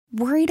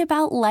Worried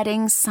about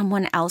letting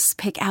someone else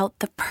pick out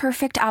the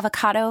perfect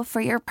avocado for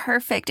your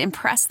perfect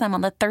impress them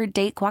on the third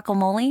date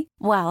guacamole?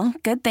 Well,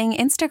 good thing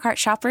Instacart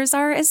shoppers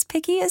are as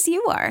picky as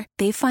you are.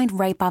 They find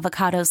ripe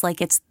avocados like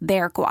it's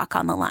their guac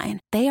on the line.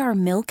 They are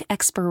milk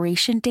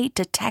expiration date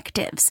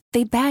detectives.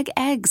 They bag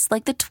eggs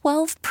like the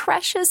 12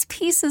 precious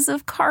pieces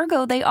of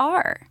cargo they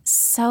are.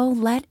 So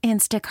let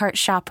Instacart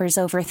shoppers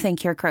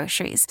overthink your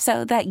groceries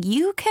so that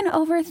you can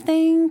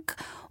overthink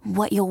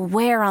what you'll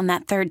wear on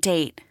that third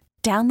date.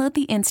 Download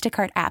the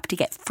Instacart app to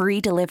get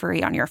free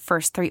delivery on your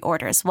first 3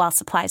 orders while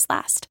supplies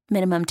last.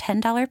 Minimum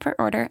 $10 per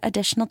order.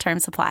 Additional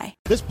terms apply.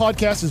 This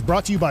podcast is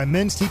brought to you by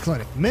Men's T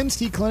Clinic. Men's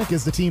T Clinic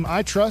is the team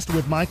I trust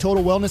with my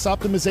total wellness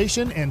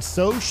optimization, and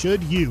so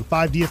should you.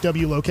 5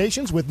 DFW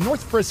locations with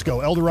North Frisco,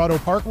 El Dorado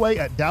Parkway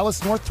at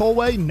Dallas North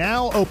Tollway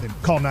now open.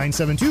 Call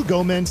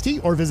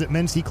 972-GO-MEN'S-T or visit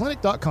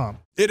mensteclinic.com.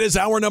 It is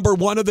hour number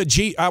 2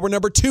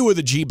 of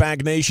the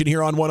G-Bag Nation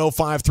here on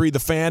 105.3 The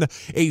Fan,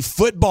 a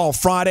football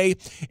Friday,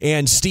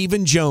 and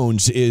Stephen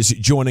Jones is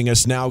joining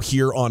us now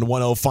here on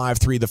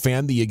 105.3 The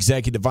Fan, the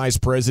Executive Vice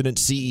President,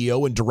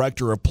 CEO, and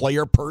Director of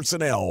Player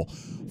Personnel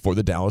for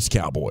the Dallas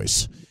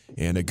Cowboys.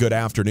 And a good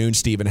afternoon,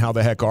 Stephen. How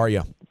the heck are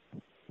you?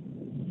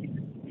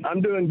 I'm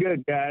doing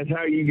good, guys. How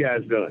are you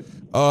guys doing?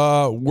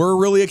 We're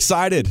really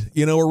excited.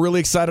 We're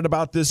really excited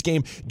about this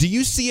game. Do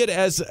you see it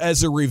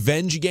as a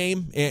revenge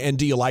game, and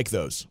do you like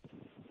those?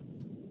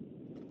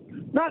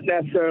 Not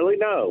necessarily,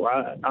 no.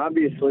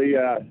 Obviously,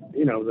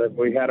 that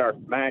we had our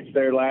match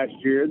there last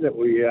year that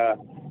we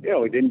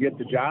didn't get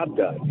the job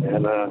done,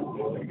 and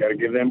we got to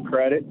give them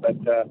credit. But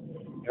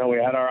we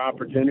had our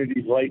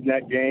opportunities late in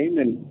that game,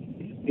 and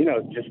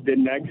just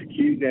didn't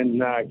execute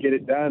and get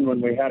it done when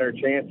we had our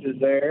chances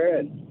there.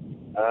 And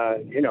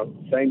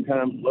same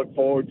time, look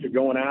forward to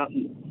going out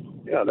and,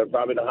 they're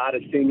probably the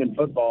hottest team in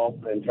football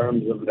in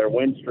terms of their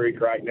win streak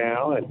right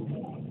now. And,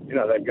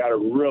 they've got a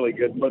really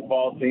good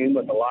football team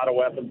with a lot of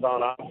weapons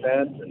on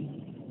offense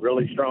and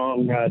really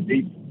strong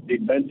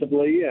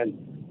defensively. And,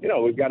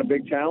 we've got a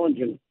big challenge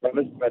in front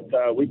of us,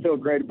 but we feel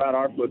great about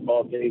our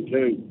football team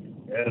too.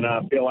 And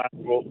I feel like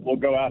we'll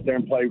go out there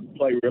and play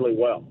really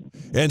well.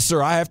 And,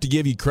 sir, I have to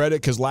give you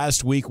credit because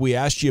last week we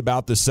asked you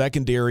about the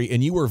secondary,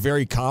 and you were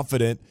very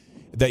confident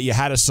that you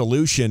had a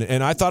solution,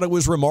 and I thought it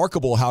was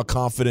remarkable how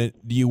confident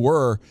you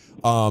were.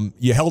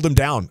 You held him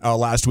down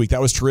last week.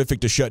 That was terrific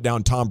to shut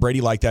down Tom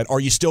Brady like that. Are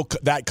you still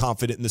that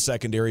confident in the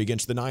secondary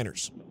against the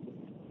Niners?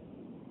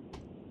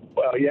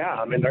 Well, yeah.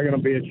 I mean, they're going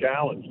to be a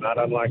challenge,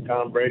 not unlike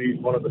Tom Brady's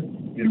one of the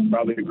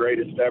probably the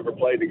greatest to ever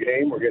play the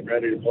game. We're getting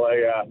ready to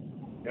play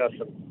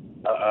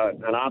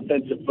an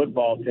offensive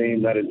football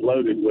team that is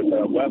loaded with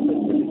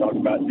weapons. When you talk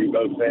about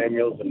Deebo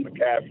Samuels and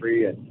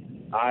McCaffrey and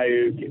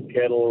Ayuk and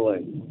Kittle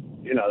and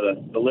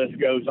the list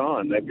goes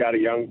on. They've got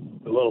a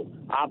little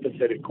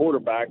opposite at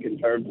quarterback in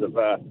terms of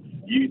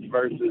youth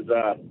versus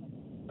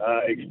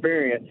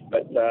experience.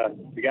 But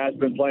the guy's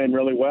been playing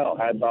really well.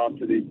 Hats off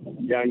to the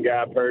young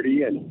guy,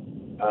 Purdy. And,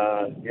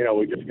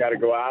 we just got to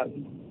go out.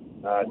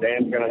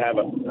 Dan's going to have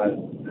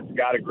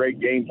got a great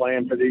game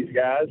plan for these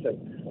guys.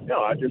 And,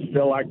 I just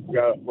feel like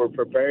we're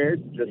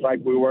prepared, just like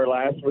we were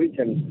last week.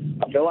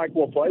 And I feel like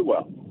we'll play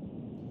well.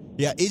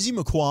 Yeah, Izzy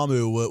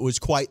McQuamu was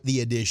quite the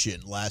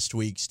addition last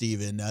week,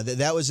 Stephen.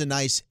 That was a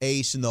nice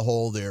ace in the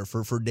hole there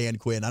for Dan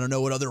Quinn. I don't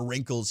know what other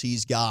wrinkles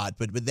he's got,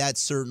 but that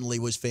certainly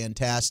was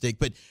fantastic.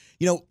 But,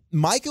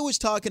 Micah was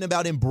talking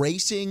about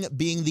embracing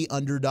being the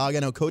underdog. I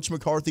know Coach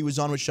McCarthy was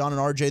on with Sean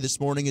and RJ this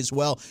morning as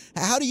well.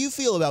 How do you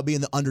feel about being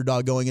the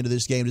underdog going into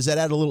this game? Does that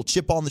add a little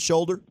chip on the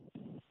shoulder?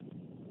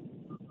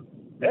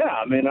 Yeah,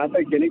 I mean, I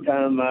think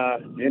anytime,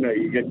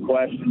 you get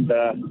questioned,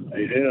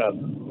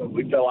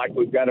 we feel like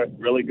we've got a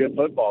really good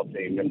football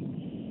team.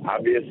 And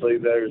obviously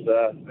there's,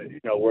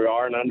 we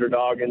are an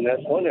underdog in this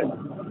one. And,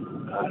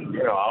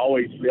 I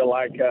always feel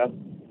like,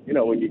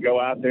 when you go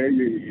out there,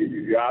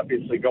 you're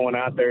obviously going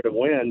out there to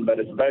win, but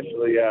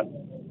especially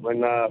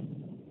when,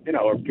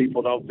 if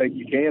people don't think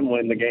you can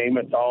win the game,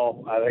 it's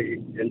all, I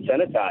think,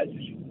 incentivizes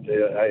you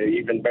to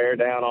even bear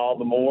down all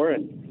the more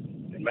and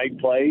make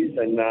plays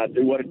and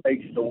do what it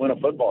takes to win a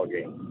football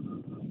game.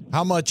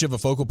 How much of a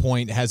focal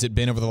point has it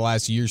been over the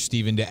last year,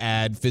 Stephen, to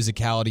add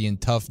physicality and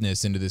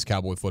toughness into this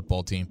Cowboy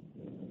football team?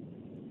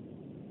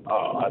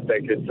 I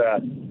think it's,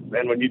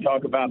 when you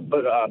talk about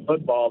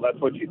football, that's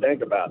what you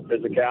think about,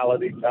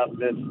 physicality,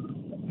 toughness.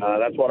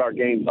 That's what our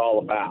game's all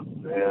about.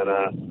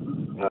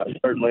 And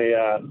certainly,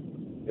 I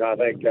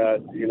think,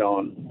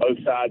 on both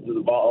sides of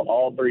the ball,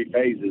 all three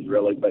phases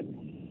really, but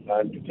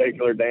in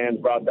particular, Dan's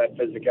brought that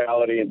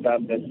physicality and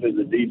toughness to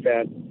the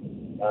defense.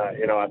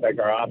 I think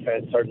our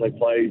offense certainly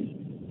plays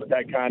with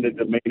that kind of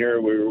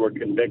demeanor. We were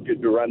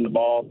convicted to run the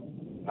ball.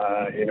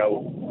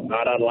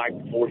 Not unlike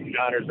the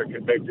 49ers are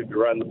convicted to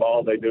run the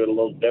ball. They do it a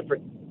little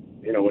different,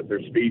 with their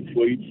speed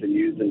sweeps and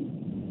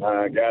using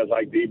guys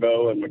like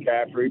Deebo and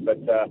McCaffrey. But,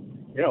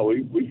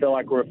 we feel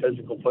like we're a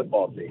physical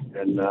football team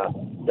and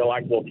feel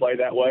like we'll play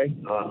that way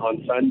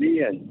on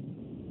Sunday. And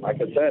like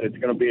I said, it's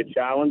going to be a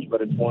challenge,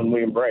 but it's one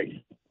we embrace.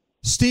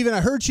 Stephen, I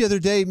heard you the other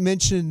day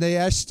mention they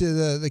asked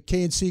the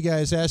KNC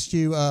guys asked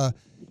you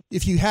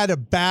if you had a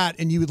bat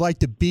and you would like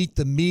to beat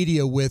the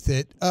media with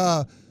it.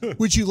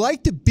 Would you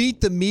like to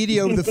beat the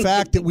media over the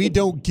fact that we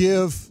don't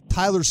give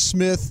Tyler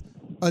Smith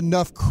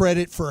enough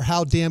credit for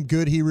how damn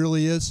good he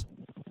really is?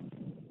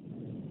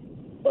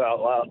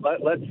 Well,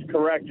 let's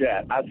correct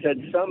that. I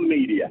said some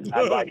media.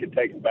 I'd like to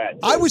take it back.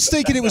 I was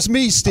thinking it was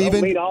me, Steven. I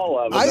don't mean all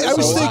of them. I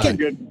was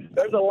thinking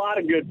there's a lot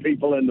of good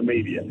people in the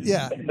media.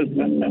 Yeah.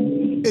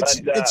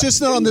 It's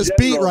just not on this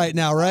beat right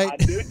now, right? I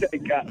do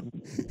think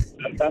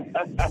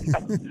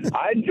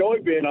I enjoy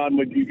being on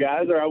with you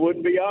guys, or I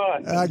wouldn't be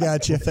on. I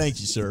got you. Thank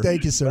you, sir.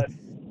 Thank you, sir.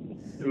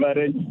 But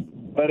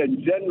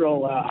in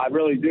general, I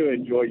really do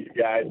enjoy you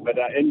guys. But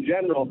in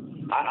general,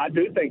 I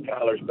do think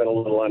Tyler's been a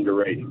little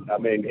underrated. I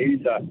mean,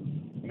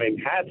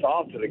 hats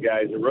off to the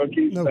guy. He's a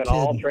rookie. He's been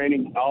all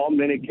training, all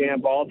mini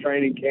camp, all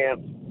training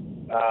camp.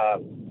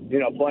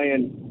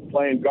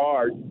 Playing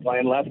guard,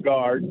 playing left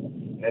guard,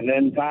 and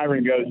then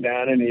Tyron goes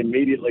down and he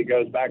immediately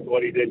goes back to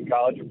what he did in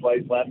college and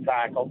plays left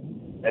tackle,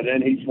 and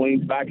then he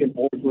swings back and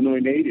forth when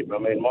we need him. I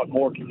mean, what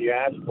more can you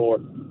ask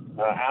for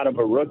out of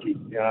a rookie?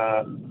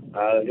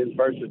 His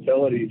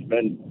versatility's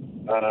been,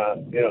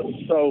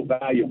 so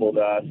valuable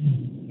to us.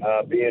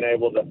 Being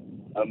able to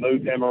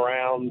move him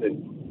around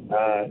and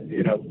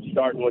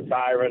starting with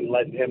Tyron,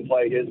 letting him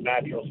play his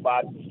natural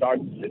spot to start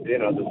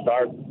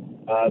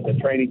the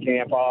training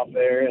camp off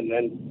there, and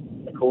then,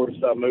 of course,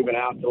 moving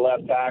out to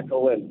left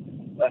tackle and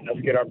letting us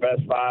get our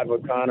best five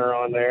with Connor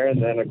on there. And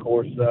then, of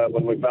course,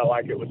 when we felt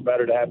like it was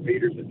better to have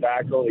Peters at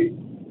tackle, he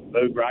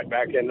moved right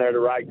back in there to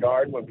right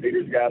guard. When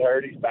Peters got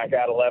hurt, he's back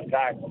out of left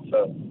tackle.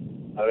 So,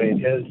 I mean,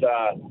 his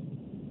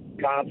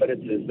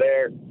confidence is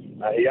there.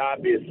 He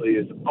obviously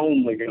is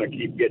only going to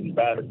keep getting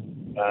better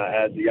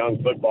as a young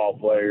football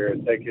player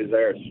and take his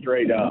air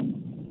straight up.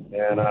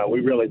 And we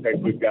really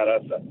think we've got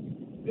us a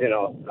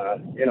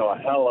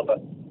hell of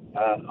a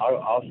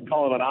I'll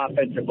call him an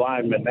offensive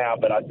lineman now,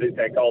 but I do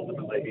think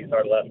ultimately he's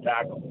our left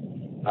tackle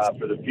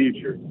for the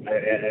future,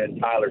 and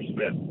Tyler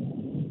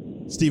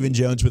Smith. Stephen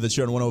Jones with us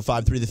here on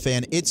 105.3 The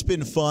Fan. It's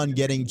been fun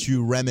getting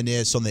to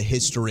reminisce on the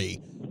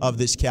history of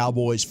this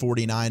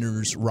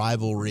Cowboys-49ers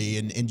rivalry,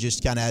 and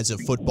just kind of as a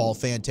football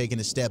fan taking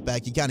a step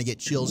back, you kind of get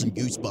chills and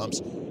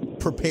goosebumps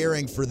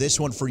preparing for this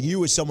one. For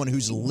you as someone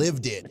who's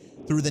lived it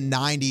through the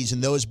 90s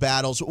and those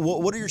battles,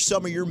 what are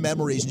some of your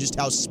memories and just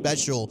how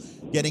special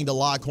getting to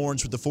lock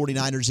horns with the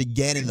 49ers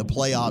again in the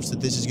playoffs that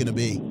this is going to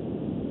be?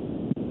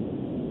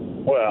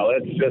 Well,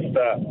 it's just,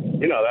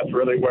 that's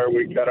really where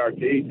we cut our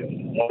teeth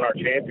and won our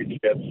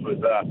championships was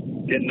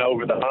getting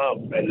over the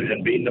hump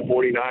and beating the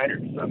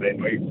 49ers. I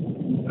mean,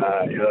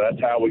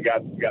 that's how we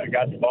got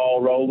the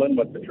ball rolling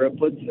with the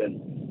triplets and,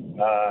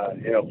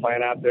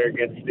 playing out there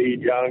against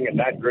Steve Young and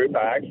that group.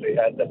 I actually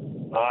had the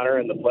honor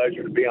and the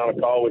pleasure to be on a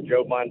call with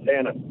Joe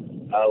Montana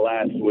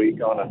last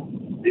week on a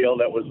deal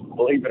that was,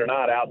 believe it or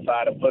not,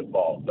 outside of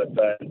football. But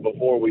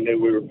before we knew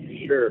we were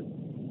for sure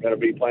going to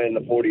be playing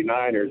the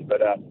 49ers.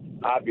 But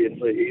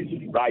obviously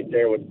he's right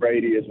there with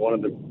Brady as one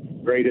of the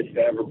greatest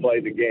to ever play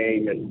the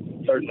game,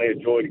 and certainly a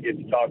joy to get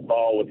to talk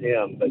ball with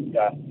him. But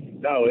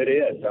no, it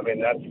is. I mean,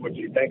 that's what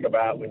you think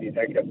about when you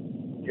think of,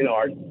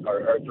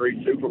 our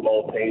three Super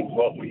Bowl teams.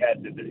 What we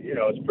had to do,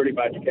 it's pretty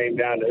much came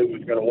down to who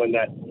was going to win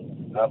that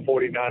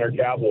 49er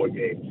Cowboy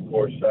games. Of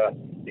course,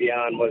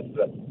 Deion was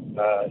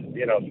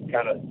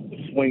kind of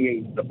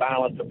swinging the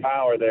balance of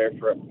power there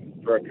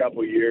for a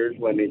couple of years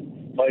when he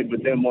played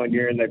with them one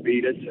year and they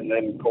beat us, and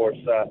then, of course,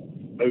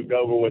 moved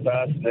over with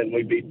us, and then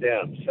we beat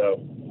them.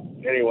 So,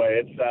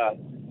 anyway, it's,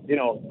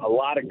 a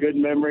lot of good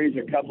memories,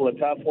 a couple of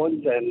tough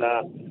ones, and,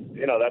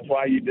 that's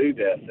why you do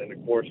this. And,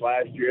 of course,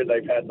 last year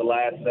they've had the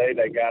last say.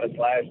 They got us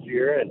last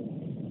year, and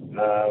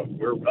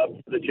we're up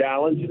for the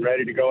challenge and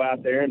ready to go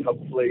out there and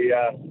hopefully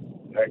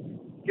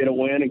get a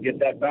win and get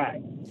that back.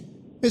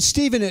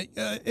 Stephen,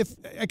 if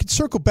I could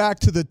circle back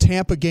to the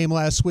Tampa game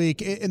last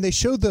week, and they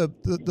showed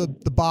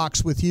the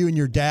box with you and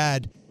your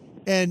dad,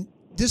 and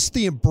just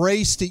the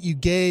embrace that you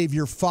gave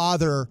your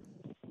father,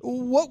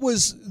 what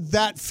was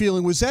that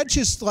feeling? Was that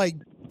just like,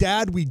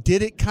 Dad, we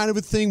did it kind of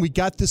a thing? We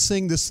got this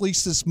thing, at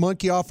least this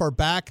monkey off our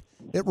back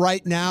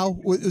right now?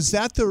 Was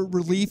that the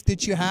relief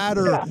that you had,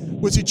 or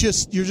was it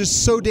just you're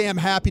just so damn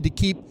happy to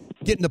keep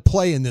getting to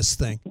play in this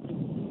thing?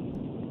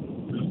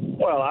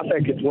 Well, I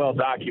think it's well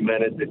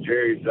documented that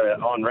Jerry's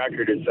on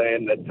record as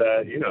saying that,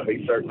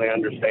 he certainly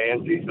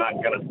understands he's not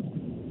going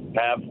to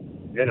have,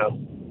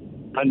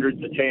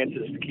 hundreds of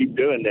chances to keep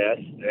doing this.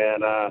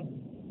 And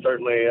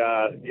certainly,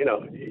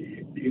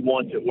 he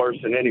wants it worse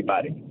than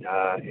anybody.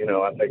 I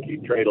think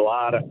he'd trade a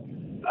lot of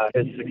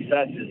his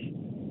successes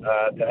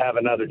to have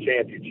another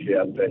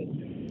championship.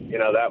 And,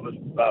 that was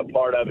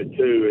part of it,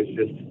 too, is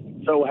just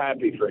so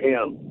happy for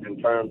him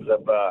in terms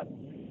of,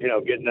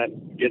 getting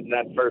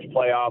that first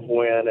playoff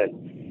win.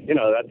 And,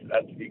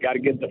 that's you got to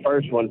get the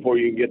first one before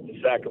you can get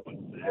the second one.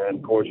 And,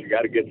 of course, you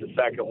got to get the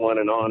second one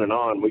and on and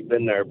on. We've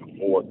been there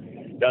before.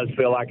 It does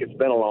feel like it's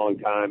been a long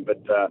time, but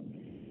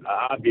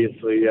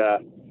obviously,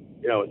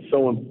 it's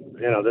so,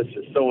 this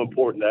is so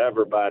important to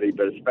everybody,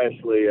 but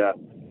especially,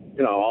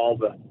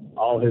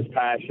 all his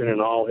passion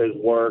and all his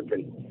work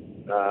and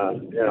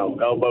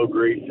elbow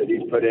grease that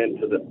he's put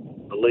into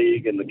the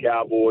league and the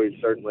Cowboys.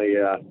 Certainly,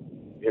 that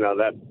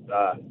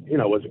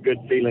was a good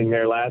feeling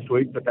there last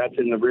week, but that's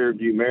in the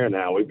rearview mirror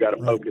now. We've got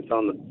to focus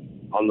on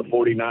the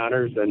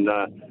 49ers and,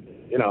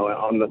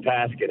 on the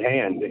task at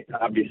hand.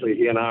 Obviously,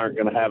 he and I aren't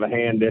going to have a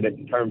hand in it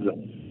in terms of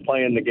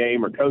playing the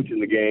game or coaching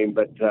the game,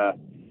 but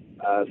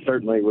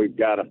certainly we've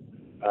got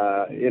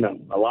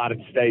a lot at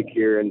stake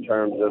here in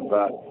terms of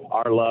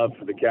our love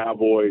for the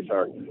Cowboys,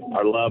 our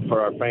love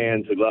for our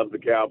fans who love the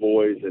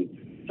Cowboys, and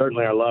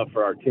certainly our love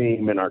for our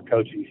team and our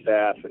coaching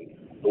staff and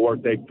the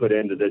work they've put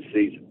into this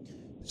season.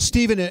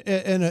 Stephen,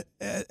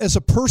 as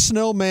a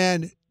personnel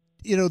man,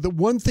 the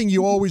one thing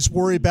you always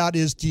worry about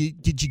is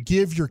did you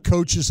give your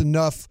coaches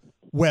enough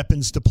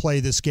weapons to play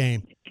this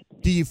game?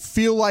 Do you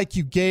feel like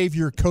you gave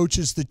your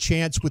coaches the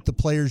chance with the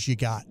players you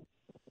got?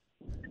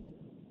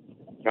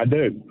 I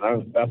do.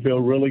 I feel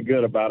really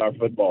good about our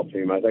football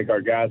team. I think our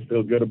guys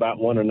feel good about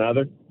one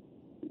another.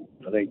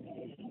 I think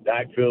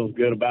Dak feels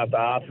good about the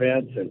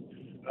offense and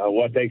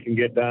what they can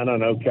get done. I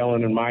know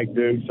Kellen and Mike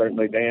do.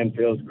 Certainly Dan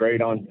feels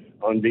great on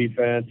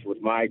defense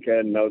with Micah,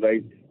 and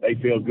they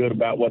feel good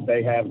about what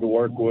they have to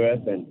work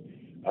with. And,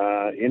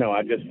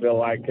 I just feel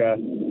like, a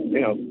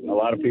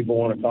lot of people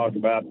want to talk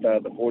about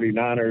the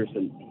 49ers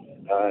and,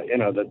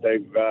 that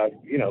they've,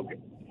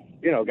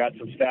 got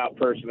some stout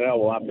personnel.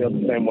 Well, I feel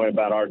the same way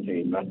about our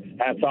team.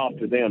 Hats off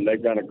to them.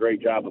 They've done a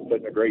great job of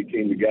putting a great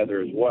team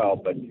together as well.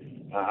 But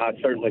I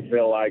certainly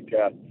feel like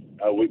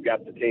we've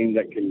got the team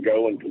that can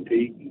go and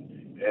compete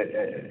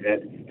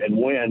and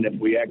win if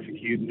we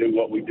execute and do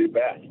what we do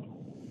best.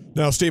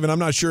 Now, Stephen, I'm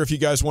not sure if you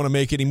guys want to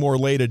make any more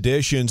late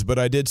additions, but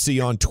I did see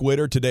on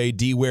Twitter today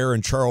D. Ware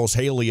and Charles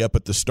Haley up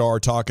at the Star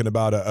talking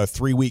about a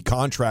 3-week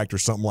contract or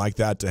something like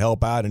that to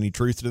help out. Any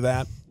truth to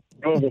that?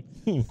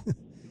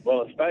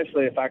 Well,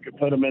 especially if I could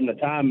put them in the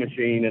time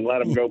machine and let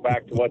them go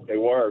back to what they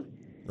were.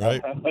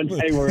 Right. When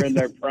they were in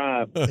their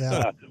prime.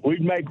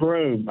 We'd make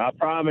room. I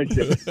promise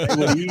you. They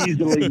would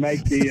easily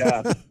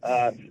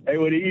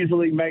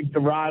make the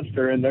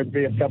roster, and there'd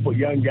be a couple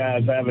young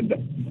guys having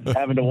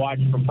to watch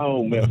from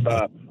home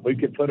if we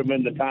could put them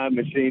in the time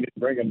machine and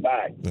bring them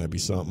back. That'd be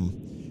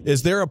something.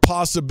 Is there a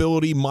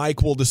possibility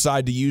Mike will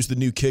decide to use the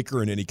new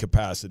kicker in any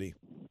capacity?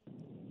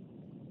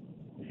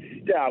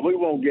 Yeah, we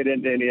won't get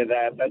into any of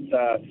that. That's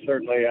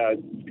certainly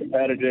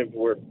competitive.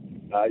 We're,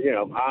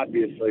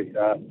 obviously,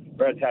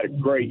 Brett's had a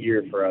great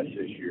year for us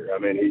this year. I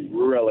mean, he's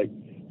really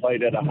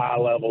played at a high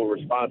level,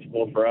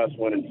 responsible for us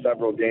winning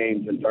several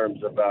games in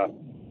terms of,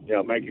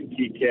 making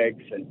key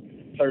kicks, and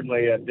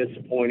certainly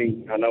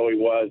disappointing. I know he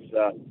was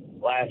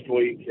last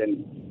week,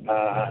 and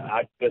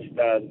I just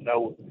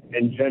know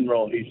in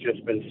general he's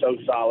just been so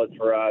solid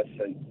for us,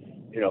 and,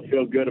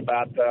 feel good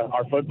about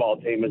our football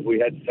team as we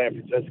head to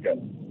San Francisco.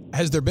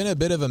 Has there been a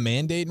bit of a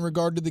mandate in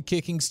regard to the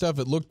kicking stuff?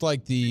 It looked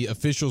like the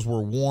officials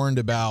were warned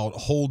about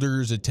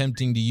holders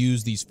attempting to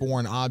use these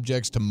foreign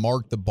objects to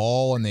mark the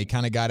ball, and they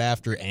kind of got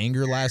after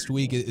Anger last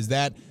week. Is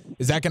that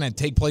going to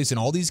take place in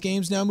all these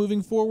games now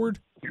moving forward?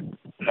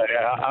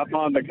 I'm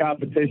on the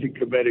competition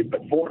committee,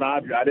 but foreign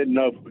object, I didn't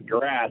know if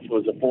grass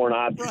was a foreign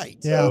object. Right.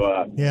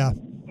 Yeah.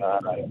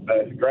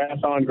 Grass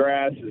on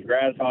grass is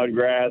grass on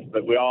grass,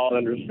 but we all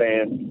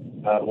understand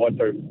what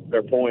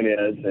their point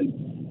is,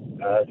 and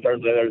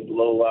certainly there's a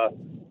little,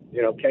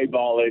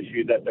 K-ball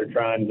issue that they're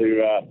trying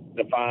to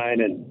define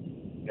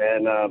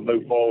and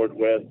move forward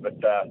with. But,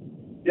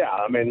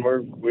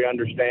 we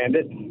understand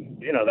it.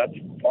 And, that's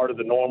part of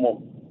the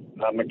normal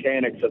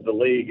mechanics of the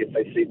league. If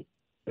they see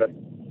that,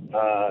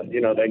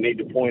 they need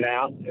to point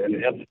out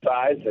and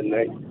emphasize, and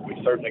we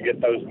certainly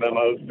get those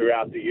memos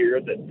throughout the year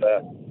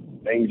that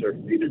things are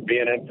either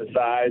being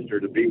emphasized or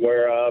to be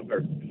aware of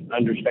or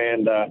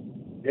understand,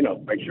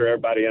 make sure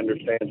everybody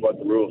understands what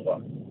the rules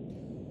are.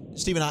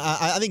 Stephen,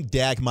 I think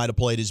Dak might have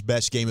played his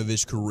best game of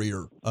his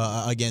career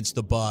against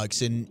the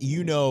Bucs, and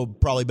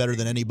probably better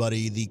than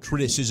anybody the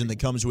criticism that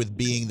comes with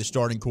being the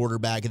starting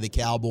quarterback of the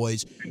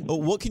Cowboys.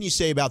 What can you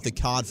say about the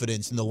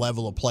confidence and the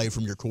level of play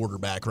from your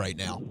quarterback right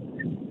now?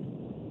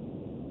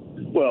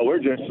 Well, we're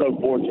just so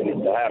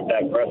fortunate to have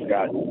Dak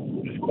Prescott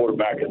as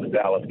quarterback of the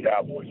Dallas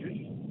Cowboys.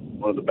 He's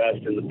one of the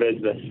best in the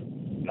business.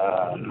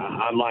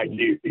 I'm like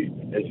you,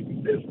 as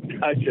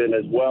touching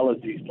as well as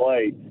he's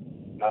played.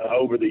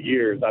 Over the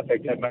years, I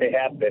think that may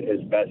have been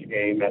his best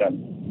game at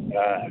and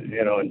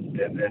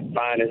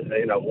finest,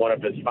 one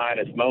of his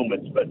finest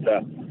moments. But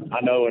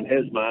I know in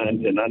his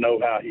mind, and I know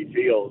how he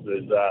feels,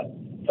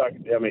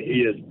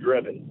 he is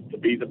driven to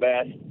be the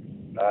best.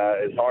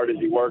 As hard as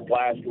he worked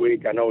last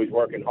week, I know he's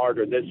working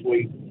harder this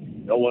week.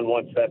 No one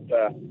wants that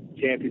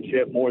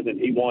championship more than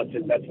he wants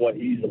it. That's what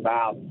he's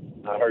about.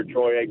 I heard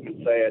Troy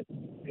Aikman say it.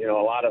 A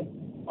lot of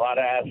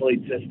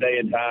athletes this day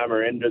and time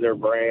are into their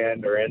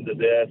brand or into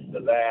this, to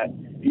that.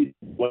 He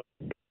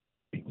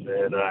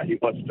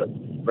wants to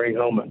bring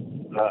home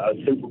a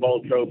Super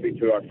Bowl trophy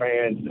to our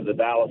fans, to the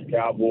Dallas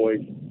Cowboys.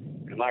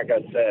 And like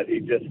I said, he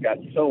just got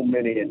so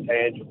many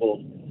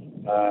intangibles.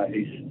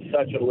 He's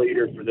such a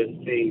leader for this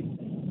team.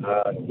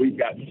 We've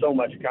got so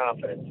much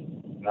confidence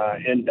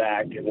in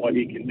Dak and what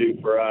he can do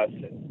for us.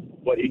 And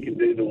what he can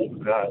do to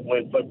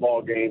win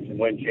football games and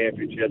win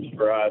championships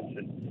for us.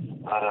 And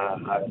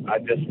I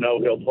just know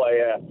he'll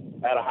play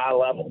at a high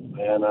level.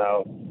 And,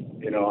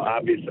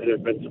 obviously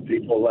there's been some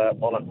people that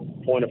want to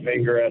point a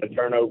finger at a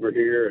turnover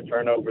here, a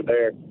turnover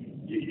there.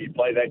 You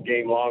play that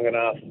game long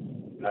enough,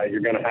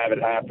 you're going to have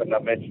it happen. I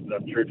mentioned,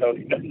 I'm sure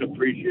Tony doesn't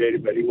appreciate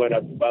it, but he went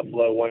up to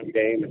Buffalo one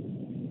game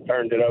and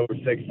turned it over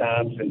 6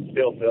 times and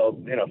still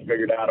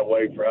figured out a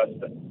way for us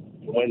to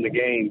win the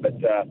game.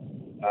 But,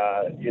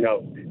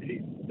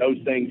 those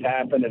things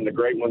happen and the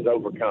great ones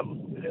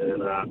overcome them.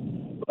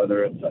 And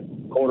whether it's a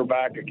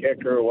quarterback, a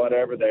kicker, or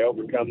whatever, they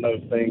overcome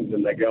those things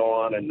and they go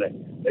on and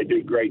they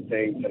do great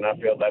things. And I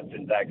feel that's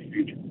in Dak's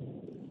future.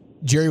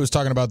 Jerry was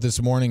talking about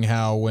this morning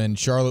how when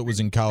Charlotte was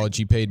in college,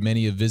 he paid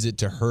many a visit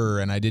to her,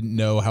 and I didn't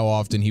know how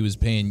often he was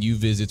paying you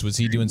visits. Was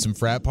he doing some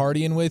frat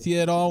partying with you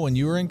at all when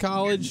you were in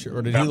college,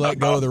 or did he let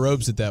go of the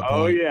ropes at that point?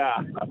 Oh,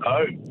 yeah.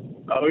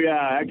 Oh, yeah.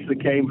 I actually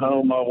came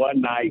home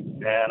one night,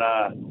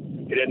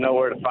 and he didn't know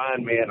where to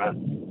find me, and I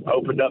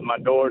opened up my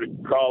door to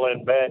crawl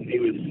in bed, and he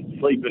was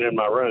sleeping in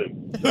my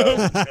room,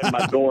 in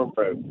my dorm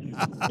room.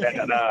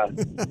 And,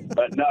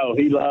 but, no,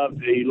 he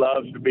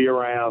loves to be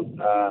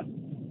around.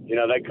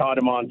 They caught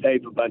him on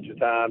tape a bunch of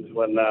times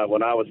when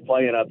I was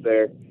playing up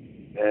there.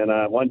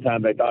 And one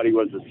time they thought he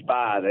was a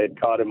spy. They had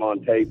caught him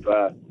on tape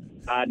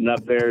hiding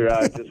up there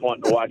just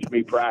wanting to watch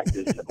me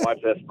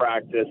watch us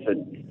practice.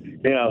 And,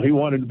 he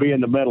wanted to be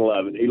in the middle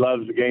of it. He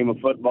loves the game of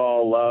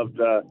football, loved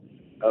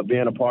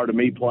being a part of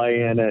me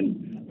playing,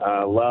 and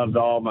loved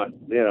all my,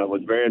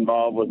 was very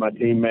involved with my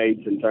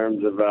teammates in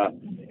terms of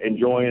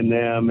enjoying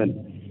them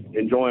and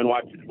enjoying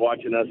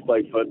watching us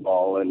play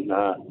football. And,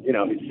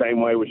 he's the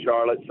same way with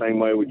Charlotte, same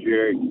way with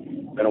Jerry.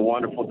 Been a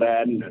wonderful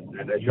dad,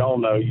 and as y'all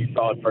know, you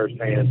saw it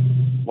firsthand,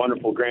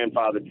 wonderful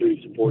grandfather, too,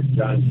 supported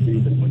John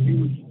Stevens when he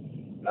was,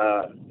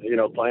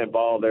 playing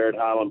ball there at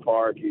Highland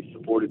Park. He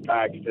supported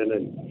Paxton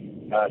and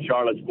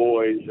Charlotte's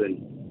boys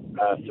and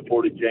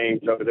supported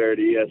James over there at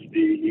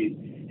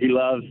ESD. He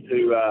loves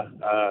to,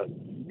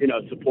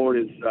 support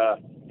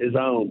his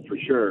own, for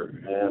sure,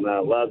 and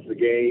loves the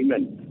game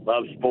and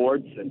loves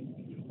sports and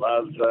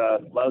loves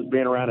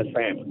being around his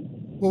family.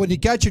 Well, when you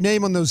got your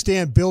name on those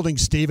damn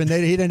buildings, Steven,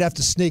 he didn't have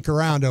to sneak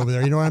around over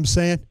there. You know what I'm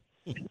saying?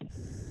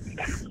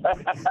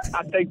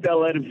 I think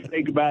they'll let him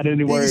think about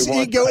anywhere he wants.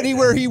 He can go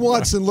anywhere he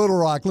wants in Little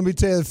Rock. Let me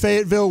tell you,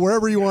 Fayetteville,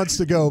 wherever he wants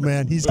to go,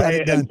 man. He's got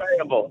it done.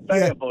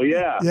 Fayetteville,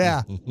 yeah.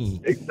 Yeah.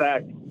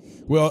 Exactly.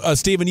 Well,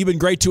 Steven, you've been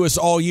great to us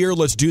all year.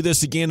 Let's do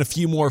this again a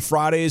few more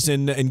Fridays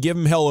and give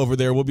him hell over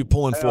there. We'll be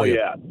pulling for you.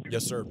 Yeah.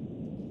 Yes, sir.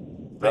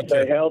 I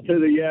say hell to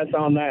the yes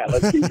on that.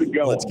 Let's keep it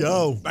going. Let's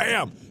go.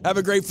 Bam. Have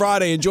a great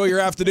Friday. Enjoy your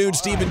afternoon.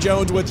 Stephen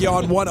Jones with you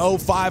on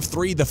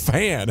 105.3 The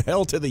Fan.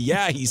 Hell to the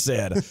yeah, he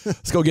said.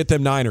 Let's go get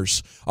them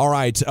Niners. All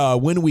right,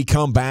 when we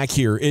come back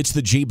here, it's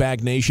the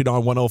G-Bag Nation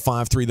on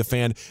 105.3 The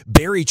Fan.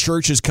 Barry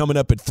Church is coming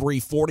up at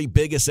 3:40.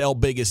 Biggest L,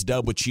 biggest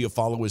dub with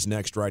Chiafalo is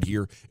next right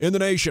here in the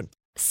nation.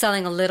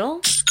 Selling a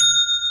little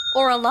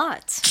or a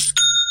lot?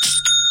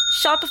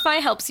 Shopify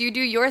helps you do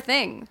your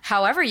thing,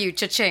 however you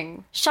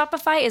cha-ching.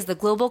 Shopify is the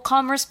global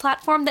commerce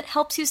platform that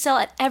helps you sell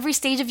at every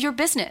stage of your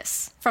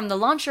business. From the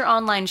launch your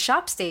online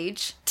shop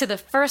stage, to the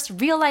first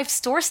real-life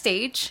store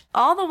stage,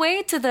 all the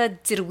way to the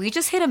did we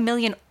just hit 1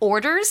 million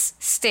orders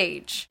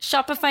stage.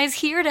 Shopify is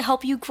here to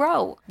help you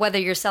grow. Whether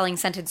you're selling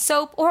scented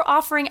soap or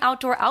offering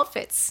outdoor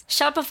outfits,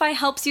 Shopify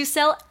helps you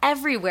sell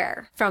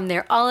everywhere. From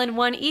their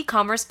all-in-one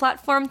e-commerce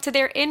platform to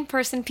their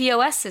in-person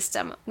POS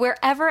system,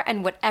 wherever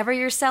and whatever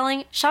you're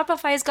selling,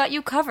 Shopify's got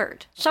you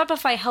covered.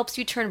 Shopify helps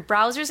you turn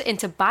browsers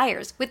into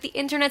buyers with the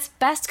internet's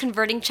best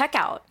converting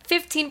checkout.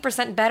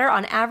 15% better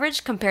on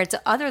average compared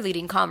to other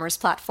leading commerce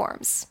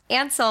platforms.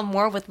 And sell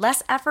more with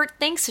less effort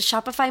thanks to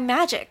Shopify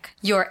Magic,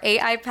 your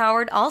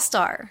AI-powered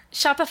all-star.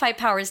 Shopify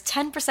powers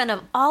 10%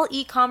 of all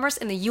e-commerce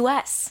in the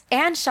U.S.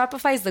 And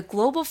Shopify is the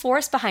global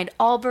force behind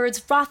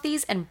Allbirds,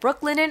 Rothy's, and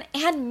Brooklinen,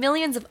 and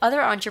millions of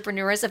other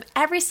entrepreneurs of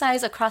every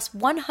size across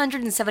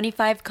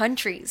 175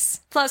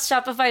 countries. Plus,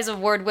 Shopify's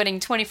award-winning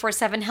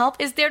 24/7 help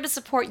is there to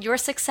support your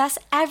success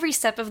every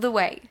step of the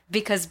way.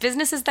 Because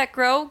businesses that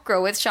grow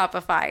with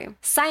Shopify.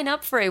 Sign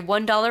up for a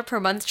 $1 per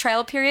month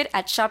trial period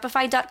at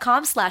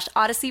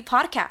shopify.com/Odyssey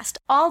Podcast,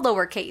 all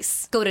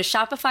lowercase. Go to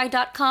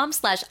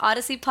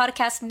shopify.com/Odyssey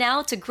Podcast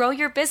now to grow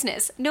your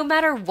business, no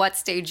matter what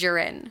stage you're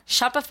in.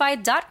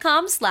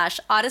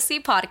 Shopify.com/Odyssey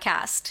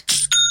Podcast.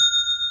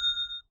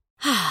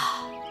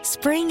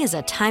 Spring is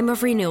a time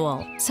of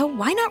renewal, so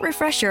why not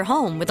refresh your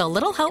home with a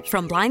little help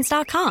from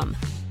Blinds.com?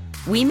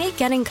 We make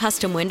getting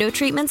custom window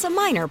treatments a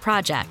minor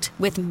project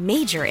with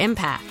major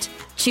impact.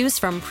 Choose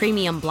from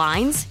premium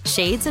blinds,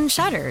 shades, and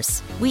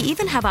shutters. We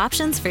even have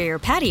options for your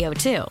patio,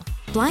 too.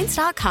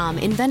 Blinds.com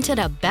invented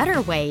a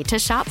better way to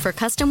shop for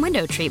custom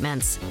window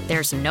treatments.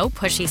 There's no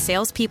pushy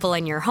salespeople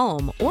in your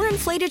home or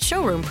inflated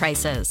showroom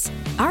prices.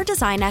 Our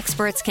design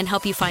experts can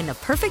help you find the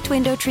perfect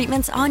window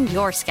treatments on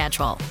your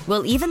schedule.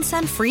 We'll even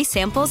send free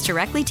samples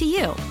directly to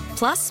you.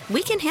 Plus,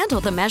 we can handle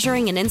the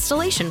measuring and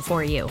installation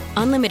for you.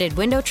 Unlimited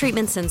window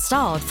treatments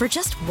installed for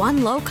just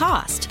one low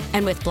cost.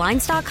 And with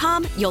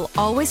Blinds.com, you'll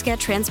always get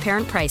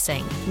transparent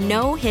pricing,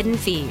 no hidden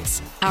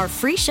fees. Our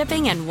free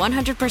shipping and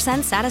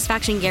 100%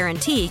 satisfaction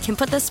guarantee can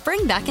put the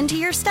spring back into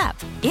your step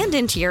and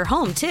into your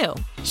home, too.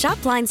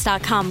 Shop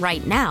Blinds.com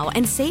right now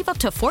and save up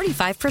to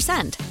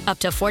 45%. Up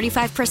to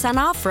 45%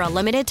 off for a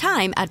limited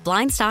time at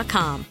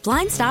Blinds.com.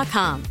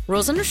 Blinds.com.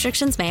 Rules and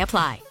restrictions may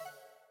apply.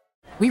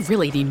 We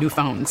really need new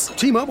phones.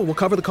 T-Mobile will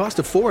cover the cost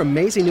of 4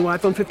 amazing new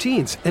iPhone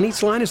 15s, and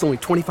each line is only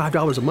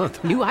 $25 a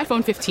month. New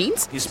iPhone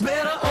 15s? It's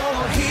better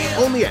over here.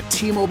 Only at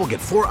T-Mobile, get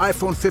 4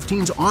 iPhone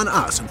 15s on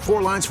us and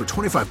 4 lines for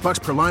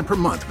 $25 per line per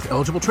month with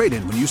eligible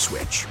trade-in when you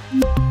switch.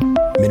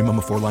 Minimum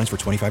of 4 lines for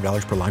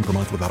 $25 per line per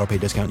month with autopay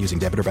discount using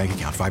debit or bank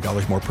account.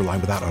 $5 more per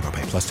line without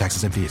autopay, plus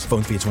taxes and fees.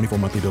 Phone fee at 24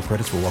 monthly bill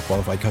credits for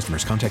well-qualified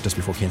customers. Contact us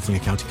before canceling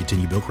account to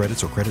continue bill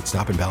credits or credit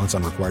stop and balance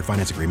on required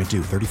finance agreement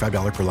due.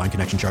 $35 per line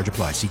connection charge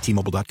applies. See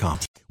T-Mobile.com.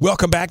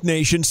 Welcome back,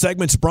 Nation.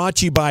 Segment's brought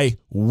to you by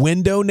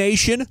Window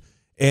Nation,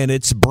 and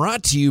it's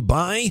brought to you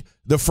by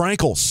the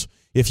Frankels.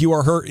 If you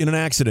are hurt in an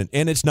accident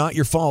and it's not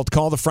your fault,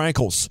 call the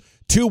Frankels.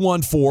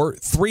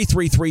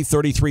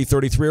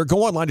 214-333-3333 or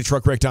go online to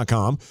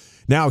truckwreck.com.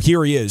 Now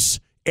here he is,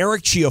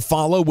 Eric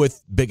Chiafalo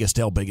with Biggest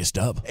L, Biggest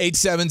Dub.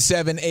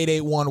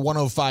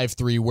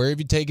 877-881-1053. Where have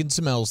you taken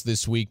some L's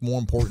this week? More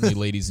importantly,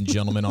 ladies and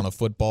gentlemen, on a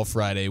Football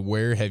Friday,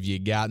 where have you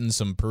gotten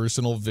some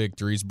personal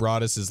victories?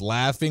 Broadus is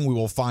laughing. We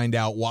will find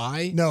out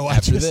why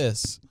after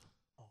this.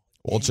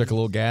 Wolchuk a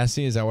little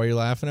gassy. Is that why you're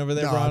laughing over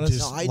there, Broadus?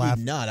 No, I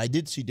did not. I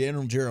did see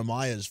Daniel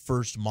Jeremiah's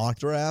first mock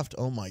draft.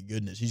 Oh, my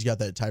goodness. He's got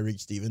that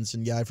Tyreek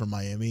Stevenson guy from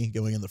Miami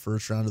going in the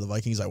first round of the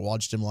Vikings. I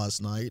watched him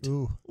last night.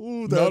 Ooh,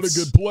 not a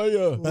good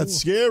player. That's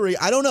scary.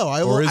 I don't know.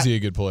 Or is he a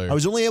good player? I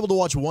was only able to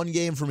watch one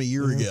game from a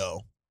year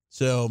ago,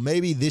 so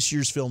maybe this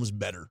year's film is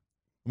better.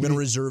 I'm going to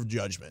reserve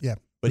judgment. Yeah,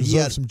 but he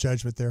had some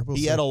judgment there.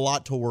 He had a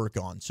lot to work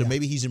on, so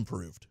maybe he's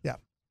improved. Yeah.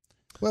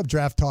 We'll have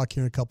draft talk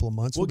here in a couple of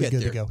months. We'll be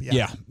good to go.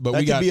 Yeah, but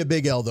that could be a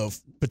big L, though,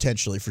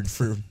 potentially, for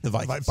the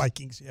Vikings.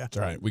 Vikings, yeah. That's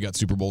all right. We got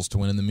Super Bowls to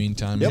win in the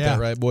meantime. Yep. Yeah,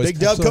 right, boys? Big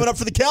dub coming up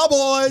for the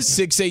Cowboys.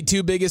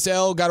 682 Biggest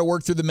L. Got to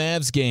work through the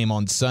Mavs game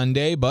on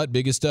Sunday, but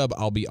Biggest Dub,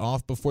 I'll be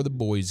off before the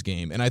boys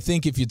game. And I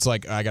think if it's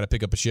like, I got to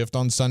pick up a shift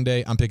on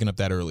Sunday, I'm picking up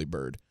that early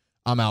bird.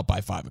 I'm out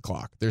by 5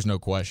 o'clock. There's no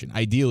question.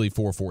 Ideally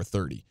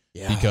 4:30.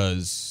 Yeah.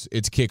 Because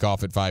it's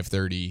kickoff at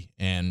 5:30,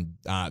 and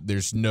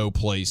there's no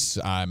place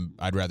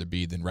I'd rather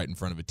be than right in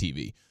front of a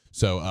TV.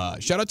 So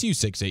shout out to you,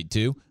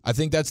 682. I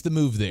think that's the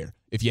move there.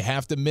 If you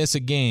have to miss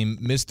a game,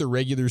 miss the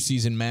regular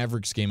season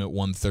Mavericks game at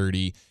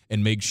 1:30,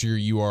 and make sure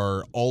you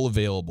are all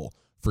available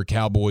for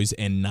Cowboys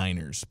and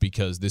Niners,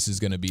 because this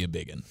is going to be a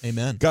big one.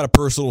 Amen. Got a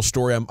personal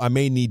story. I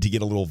may need to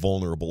get a little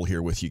vulnerable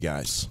here with you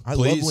guys. I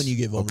love when you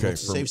get vulnerable. Okay,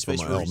 safe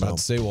space for about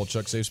to say, well,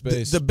 Chuck, safe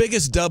space. The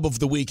biggest dub of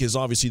the week is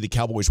obviously the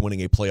Cowboys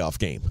winning a playoff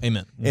game.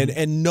 Amen.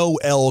 And no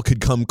L could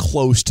come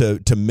close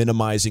to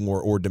minimizing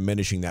or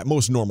diminishing that.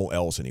 Most normal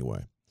L's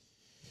anyway.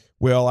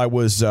 Well, I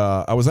was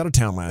out of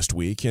town last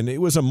week, and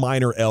it was a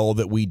minor L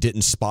that we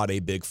didn't spot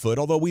a Bigfoot,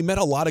 although we met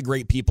a lot of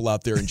great people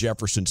out there in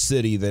Jefferson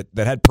City that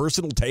had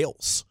personal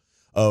tales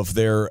of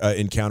their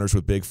encounters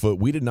with Bigfoot.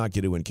 We did not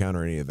get to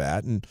encounter any of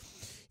that. And,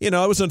 it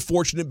was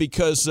unfortunate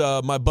because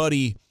my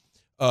buddy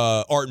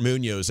Art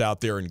Munoz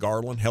out there in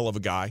Garland, hell of a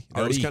guy.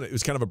 It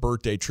was kind of a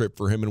birthday trip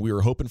for him, and we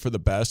were hoping for the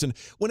best. And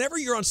whenever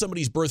you're on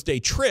somebody's birthday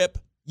trip,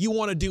 you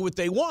want to do what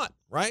they want,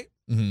 right?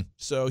 Mm-hmm.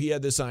 So he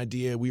had this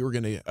idea. We were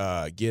going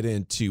to get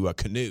into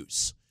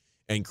canoes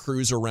and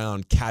cruise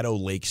around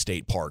Caddo Lake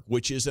State Park,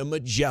 which is a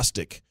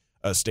majestic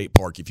state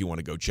park if you want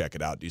to go check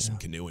it out, do some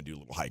canoe and do a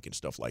little hike and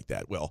stuff like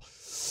that. Well,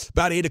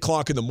 about 8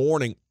 o'clock in the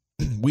morning,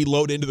 we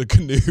load into the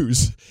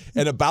canoes,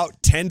 and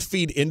about 10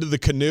 feet into the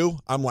canoe,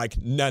 I'm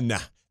like, nah,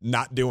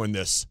 not doing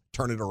this.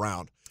 Turn it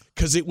around.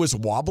 Because it was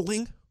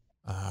wobbling,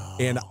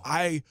 and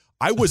I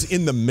was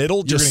in the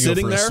middle just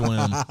sitting there,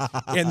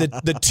 and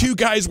the two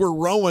guys were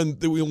rowing.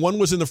 One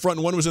was in the front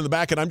and one was in the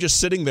back, and I'm just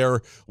sitting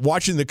there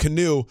watching the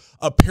canoe.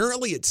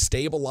 Apparently it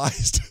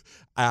stabilized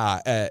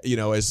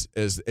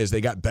as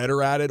they got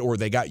better at it, or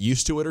they got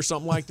used to it or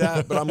something like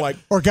that. But I'm like,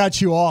 or got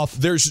you off.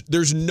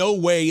 There's no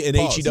way in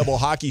HE double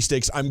hockey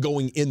sticks I'm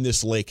going in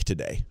this lake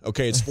today.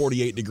 Okay, it's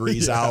 48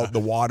 degrees out. The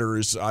water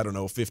is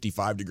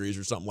 55 degrees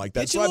or something like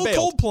that. Get you a little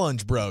cold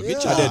plunge, bro.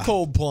 Get you a little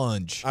cold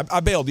plunge. I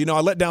bailed.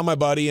 I let down my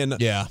buddy, and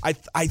I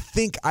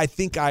think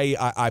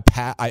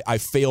I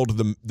failed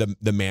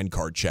the man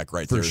card check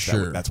right there. For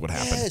sure. That's what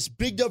happened. Yes,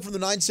 big dub from the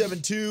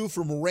 972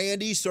 from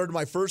Randy. Started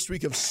my first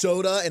week of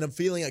soda, and I'm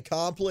feeling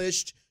accomplished.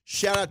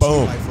 Shout out to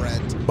you, my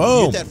friend.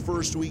 Boom. Get that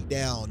first week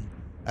down.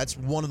 That's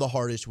one of the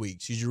hardest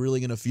weeks because you're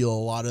really going to feel a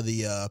lot of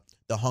the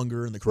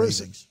hunger and the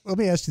cravings. Let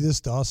me ask you this,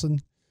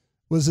 Dawson.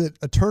 Was it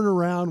a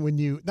turnaround when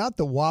you, not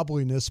the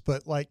wobbliness,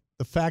 but like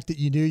the fact that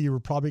you knew you were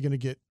probably going to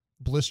get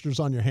blisters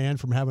on your hand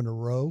from having to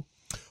row?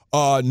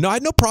 No, I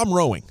had no problem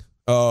rowing.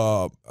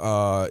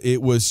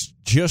 It was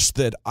just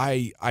that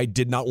I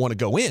did not want to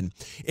go in.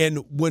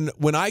 And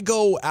when I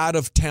go out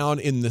of town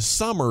in the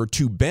summer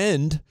to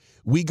Bend,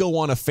 we go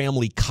on a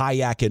family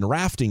kayak and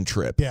rafting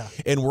trip. Yeah.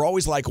 And we're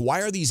always like,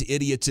 why are these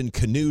idiots in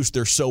canoes?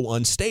 They're so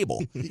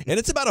unstable. And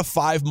it's about a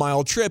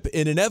 5-mile trip,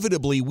 and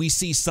inevitably we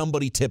see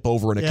somebody tip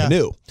over in a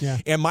canoe. Yeah.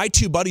 And my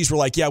two buddies were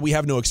like, yeah, we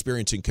have no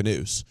experience in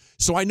canoes.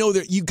 So I know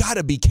that you got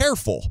to be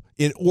careful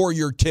or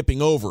you're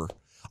tipping over.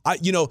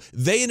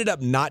 They ended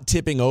up not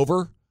tipping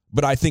over,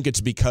 but I think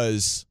it's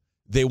because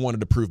they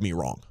wanted to prove me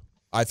wrong.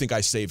 I think I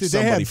saved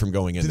somebody from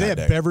going in that day. Did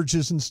they have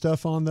beverages and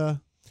stuff on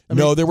the?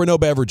 No, there were no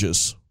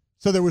beverages.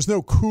 So there was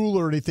no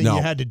cooler or anything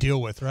you had to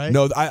deal with, right?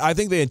 No, I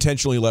think they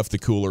intentionally left the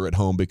cooler at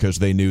home because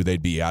they knew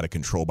they'd be out of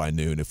control by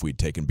noon if we'd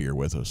taken beer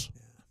with us.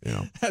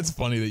 That's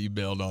funny that you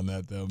bailed on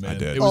that, though, man. I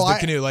did. It was the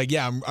canoe. Like,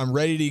 yeah, I'm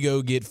ready to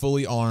go get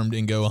fully armed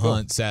and go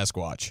hunt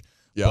Sasquatch.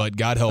 Yeah. But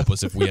God help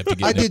us if we have to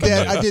get I did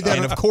that.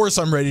 And, of course,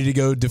 I'm ready to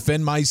go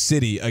defend my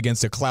city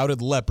against a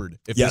clouded leopard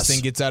if this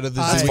thing gets out of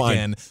the zoo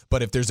again.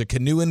 But if there's a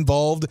canoe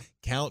involved,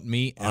 count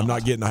me out. I'm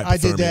not getting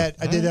hypothermia.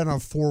 I did that on a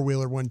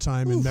 4-wheeler one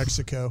time in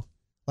Mexico.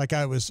 Like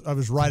I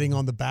was riding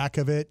on the back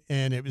of it,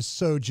 and it was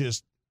so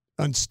just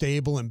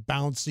unstable and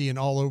bouncy and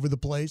all over the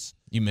place.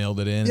 You mailed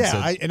it in. Yeah,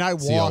 I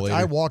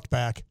walked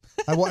back.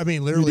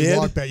 Literally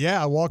walked back.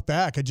 Yeah, I walked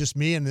back.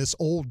 Me and this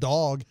old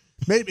dog.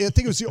 Maybe I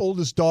think it was the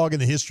oldest dog in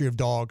the history of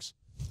dogs.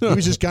 He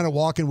was just kind of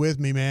walking with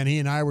me, man. He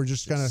and I were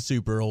just kind of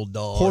super old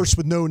dog, horse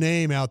with no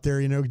name out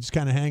there, just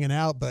kind of hanging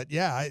out. But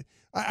yeah,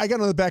 I got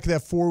on the back of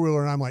that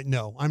 4-wheeler, and I'm like,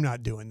 no, I'm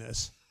not doing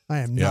this. I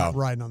am not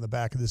riding on the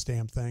back of this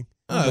damn thing.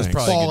 That's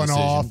probably falling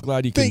off.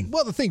 Glad you can.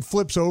 The thing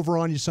flips over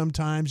on you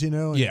sometimes,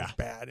 and yeah,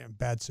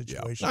 bad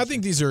situations. I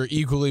think these are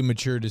equally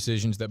mature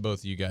decisions that both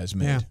of you guys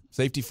made. Yeah.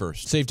 Safety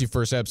first. Safety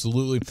first,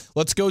 absolutely.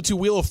 Let's go to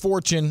Wheel of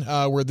Fortune,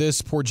 where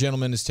this poor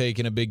gentleman is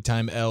taking a big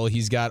time L.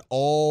 He's got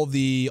all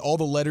the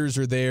letters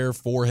are there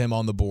for him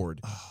on the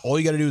board. All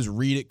you got to do is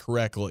read it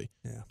correctly.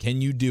 Yeah. Can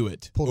you do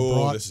it?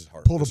 This is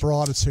hard. Pull the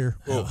broad. It's here.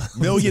 $1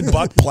 million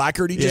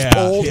placard he just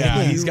pulled.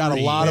 Yeah, he's got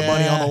a lot of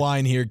money on the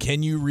line here.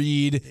 Can you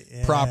read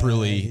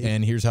properly?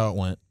 And here's how it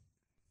went.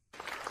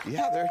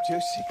 Yeah, there are 2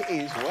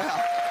 C's.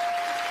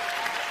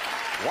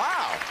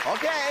 Wow.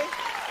 Okay.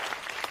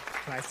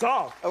 Nice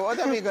solve. Oh, well,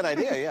 that'd be a good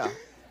idea, yeah.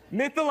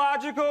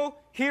 Mythological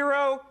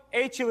hero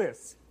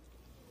Achilles.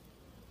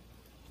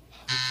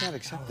 We can't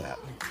accept that.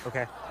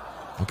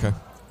 Okay.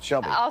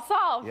 Shelby. I'll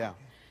solve. Yeah.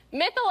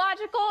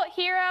 Mythological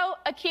hero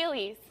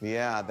Achilles.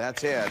 Yeah,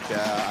 that's it.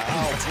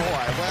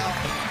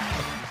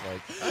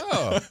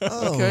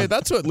 Okay.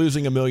 That's what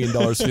losing $1 million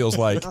feels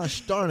like.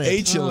 Gosh darn it.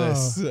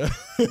 Achilles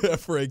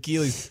for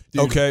Achilles.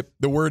 Dude, okay.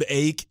 The word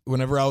ache,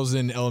 whenever I was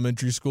in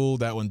elementary school,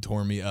 that one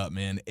tore me up,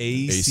 man.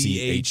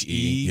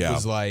 ACHE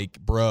was like,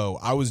 bro,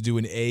 I was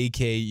doing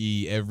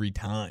AKE every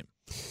time.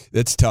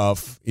 It's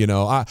tough.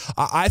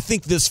 I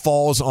think this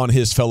falls on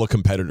his fellow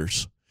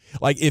competitors.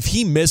 Like, if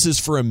he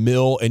misses for $1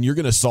 million and you're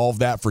going to solve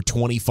that for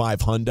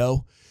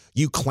 $2,500,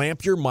 you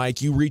clamp your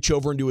mic, you reach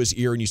over into his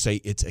ear, and you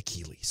say, it's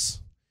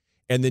Achilles.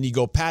 And then you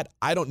go, Pat,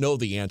 I don't know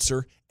the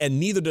answer, and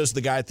neither does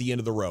the guy at the end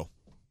of the row.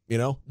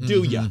 Do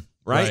ya?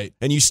 Right?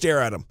 And you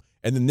stare at him.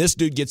 And then this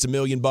dude gets $1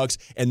 million,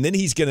 and then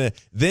he's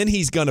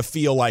gonna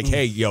feel like,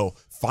 hey,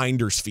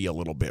 finder's fee a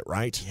little bit,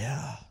 right?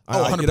 Yeah.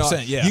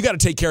 100%, yeah. You got to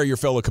take care of your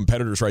fellow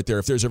competitors right there.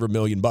 If there's ever $1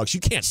 million, you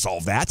can't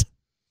solve that.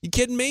 You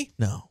kidding me?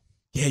 No.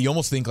 Yeah, you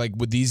almost think like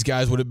with these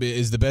guys,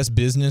 is the best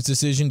business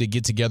decision to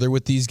get together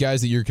with these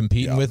guys that you're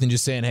competing with and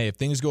just saying, hey, if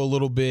things go a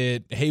little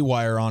bit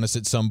haywire on us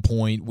at some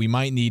point, we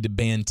might need to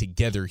band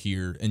together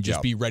here and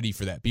just be ready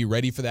for that. Be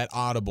ready for that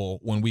audible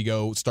when we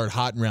go start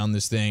hotting around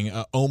this thing,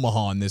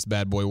 Omaha in this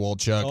bad boy,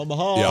 Walchuk.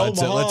 Omaha.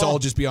 Let's all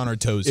just be on our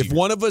toes If here.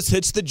 one of us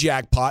hits the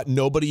jackpot,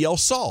 nobody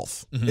else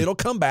solve. It'll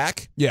come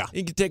back. Yeah.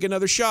 You can take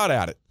another shot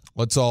at it.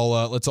 Let's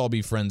all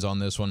be friends on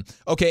this one.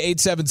 Okay,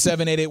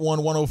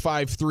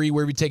 877-881-1053.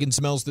 Where have you taken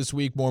smells this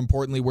week? More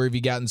importantly, where have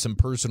you gotten some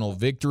personal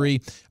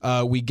victory?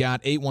 We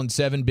got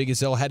 817.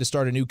 Biggest L had to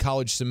start a new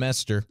college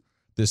semester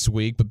this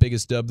week, but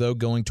biggest dub though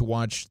going to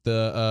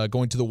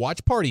the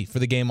watch party for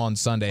the game on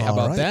Sunday. How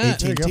about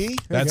that? AT&T?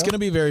 That's going to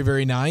be very,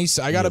 very nice.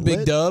 I got a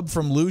big dub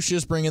from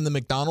Lucius bringing the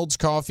McDonald's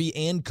coffee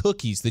and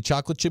cookies, the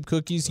chocolate chip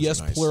cookies. Those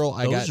yes, nice. Plural.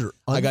 I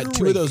got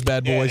 2 of those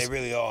bad boys. Yeah, they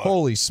really are.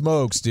 Holy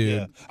smokes, dude!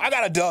 Yeah. I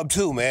got a dub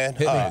too, man.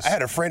 I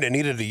had a friend that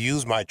needed to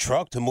use my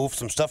truck to move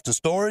some stuff to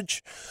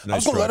storage. I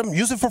was gonna let him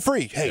use it for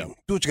free. Hey,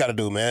 do what you got to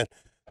do, man.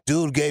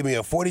 Dude gave me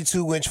a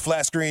 42-inch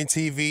flat screen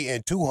TV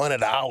and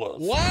 $200.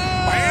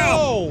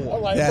 Wow!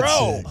 I'm like,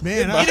 bro,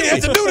 man, you didn't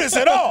have to do this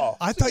at all.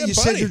 I thought you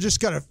said you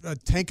just got a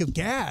tank of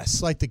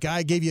gas, like the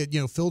guy gave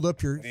you, filled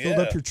up your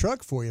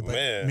truck for you. But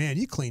man,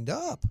 you cleaned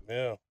up.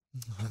 Yeah.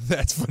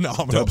 That's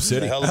phenomenal. Dope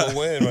City. Hell of a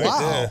win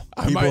right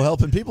there. People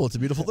helping people. It's a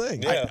beautiful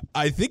thing. Yeah.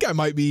 I think I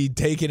might be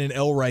taking an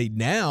L right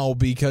now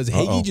because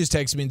Hagee just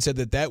texted me and said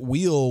that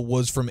wheel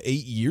was from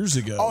 8 years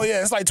ago. Oh,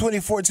 yeah, it's like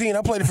 2014.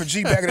 I played it for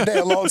G back in the day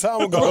a long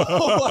time ago.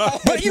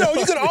 But, you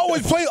can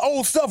always play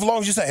old stuff as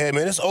long as you say, hey,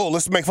 man, it's old.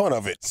 Let's make fun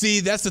of it.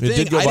 See, that's the It thing.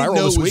 did go I didn't viral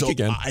know this it was week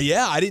again.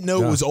 I didn't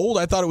know it was old.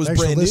 I thought it was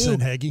Thanks for brand listening,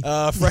 new.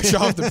 Hagee. Fresh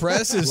off the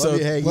presses. Love So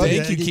you, Hagee. Love you,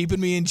 thank you, Hagee. keeping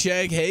me in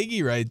check,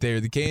 Hagee, right there,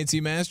 the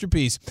KNC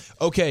masterpiece.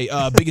 Okay,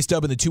 biggest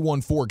dub in the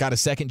 214. Got a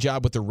second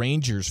job with the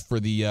Rangers for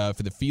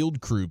the field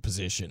crew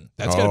position.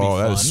 That's gotta be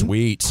fun. That is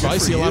sweet. Probably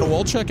see a lot of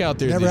Walchuk out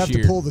there Never this have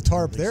year. to pull the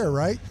tarp there,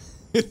 right?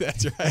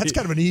 That's right. That's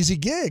kind of an easy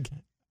gig.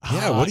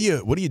 Yeah, what are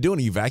you doing?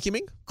 Are you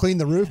vacuuming? Clean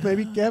the roof,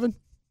 maybe, Gavin?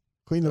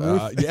 Clean the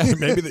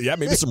roof?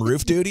 Maybe some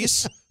roof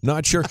duties.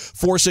 Not sure.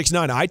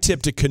 469. I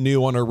tipped a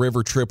canoe on a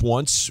river trip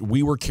once.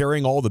 We were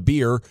carrying all the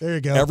beer. There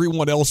you go.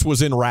 Everyone else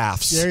was in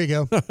rafts. There you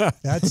go.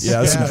 That's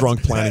some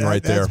drunk planning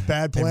right there. That's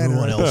bad planning.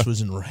 Everyone right else there.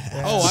 was in rafts.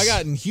 Oh, I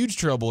got in huge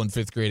trouble in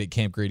 5th grade at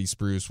Camp Grady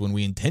Spruce when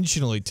we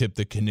intentionally tipped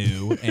the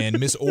canoe, and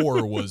Miss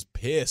Orr was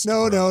pissed.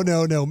 No.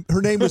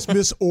 Her name was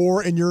Miss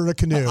Orr, and you're in a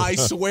canoe. I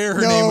swear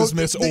her name was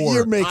Miss Orr.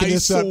 You're making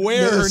this up. I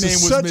swear her name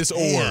was Miss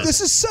Orr.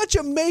 This is such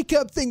a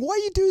makeup thing. Why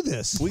you do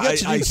this? We got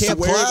I you to camp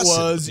swear class. it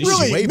was.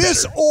 Really,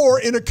 Miss Orr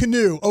in a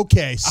canoe.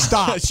 Okay,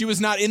 stop. She was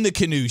not in the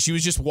canoe. She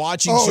was just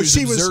watching. Oh,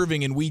 she was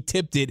observing, and we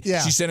tipped it.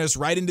 Yeah. She sent us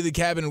right into the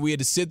cabin, and we had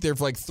to sit there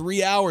for like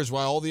 3 hours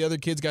while all the other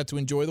kids got to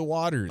enjoy the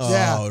waters.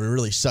 Yeah. Oh, it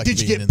really sucked. Did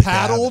you being get in the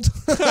paddled?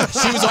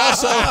 She was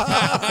also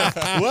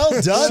Well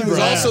done, She was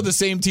Brad. also the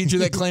same teacher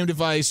that claimed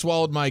if I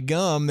swallowed my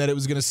gum that it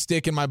was going to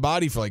stick in my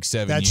body for like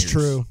 7 years. That's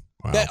true.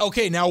 Wow.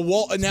 Now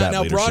bad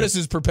leadership. Broadus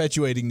is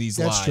perpetuating these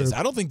That's lies. true.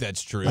 I don't think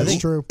that's true. I think,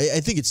 true. I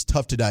think it's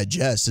tough to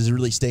digest. Does it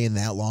really stay in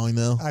that long,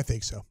 though? I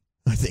think so.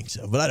 I think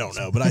so, but I don't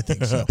know. But I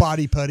think so.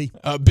 Body putty.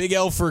 Big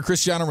L for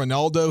Cristiano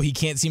Ronaldo. He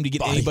can't seem to get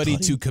Body anybody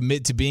putty. to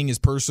commit to being his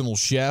personal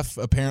chef.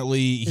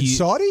 Apparently, In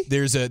Saudi?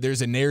 There's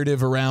a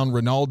narrative around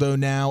Ronaldo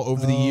now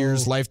over the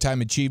years. Lifetime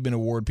Achievement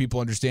Award.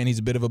 People understand he's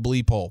a bit of a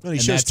bleep hole, Well, he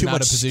and shows that's too not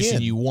much a position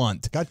skin. you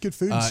want. Got good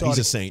food in Saudi. He's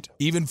a saint.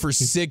 Even for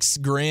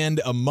 $6,000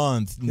 a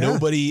month,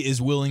 nobody is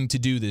willing to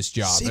do this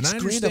job, and I $6,000 a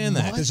understand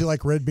that. Does he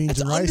like red beans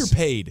That's and rice?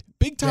 underpaid,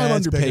 big time Yeah,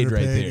 it's big underpaid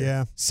right underpaid, there.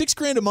 yeah.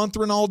 $6,000 a month,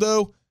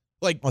 Ronaldo.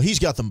 Like, Well, he's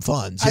got them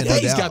funds. I yeah, no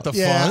think he's doubt. got the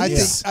Yeah,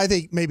 funds. I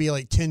think maybe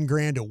like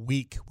 $10,000 a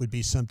week would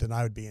be something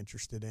I would be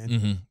interested in.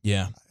 Mhm,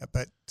 yeah.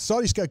 But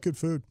Saudi's got good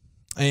food.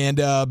 And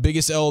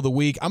biggest L of the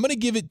week, I'm going to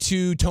give it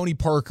to Tony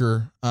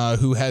Parker,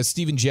 who has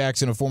Steven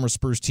Jackson, a former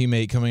Spurs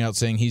teammate, coming out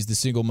saying he's the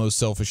single most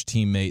selfish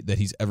teammate that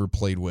he's ever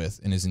played with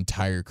in his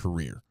entire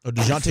career. Oh,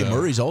 DeJounte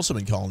Murray's also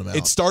been calling him out.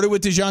 It started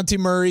with DeJounte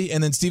Murray,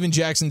 and then Steven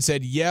Jackson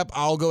said, yep,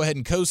 I'll go ahead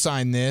and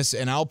co-sign this,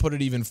 and I'll put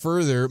it even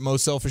further,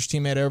 most selfish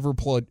teammate I ever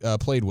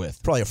played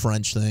with. Probably a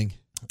French thing.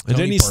 And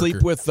didn't he Parker.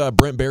 sleep with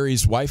Brent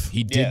Berry's wife?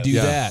 He did do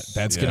that.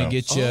 That's going to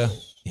get you.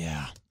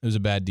 Yeah, it was a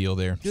bad deal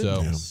there.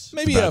 Goodness. So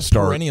maybe Bad a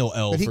start. perennial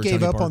L But he for gave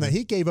Tony up Parker. on that.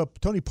 He gave up.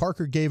 Tony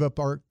Parker gave up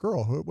our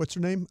girl. What's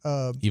her name?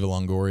 Eva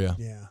Longoria.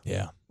 Yeah.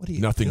 Yeah. What do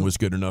you Nothing do? was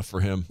good enough for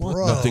him.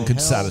 Bro, Nothing could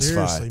hell,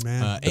 satisfy. seriously,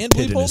 man. The And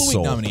pit Bleep in Hole of his the Week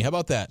soul. nominee. How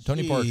about that?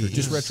 Tony Parker,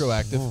 just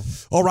retroactive.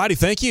 All righty,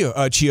 thank you,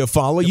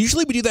 Chiafala.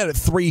 Usually we do that at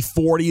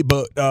 3:40,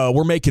 but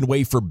we're making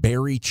way for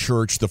Barry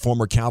Church, the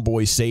former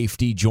Cowboy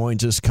safety,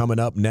 joins us coming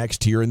up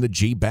next here in the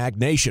G-Bag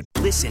Nation.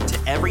 Listen to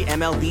every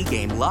MLB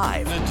game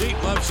live. In the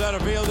deep left center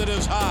field, it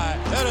is high,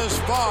 it is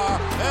far,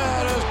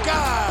 it is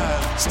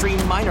gone.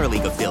 Stream minor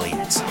league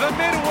affiliates. The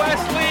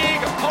Midwest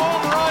League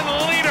home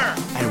run leader.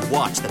 And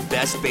watch the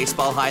best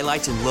baseball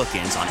highlights and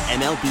look-ins on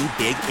MLB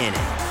Big Inning.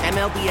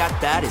 MLB At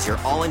Bat is your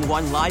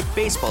all-in-one live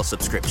baseball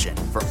subscription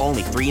for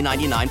only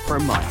 $3.99 per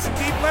month.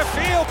 Deep left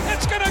field,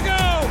 it's gonna go.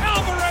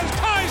 Alvarez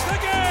ties the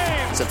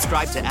game.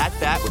 Subscribe to At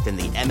Bat within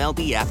the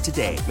MLB app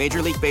today.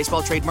 Major League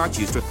Baseball trademarks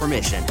used with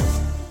permission.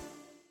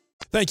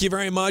 Thank you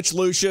very much,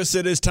 Lucius.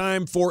 It is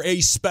time for a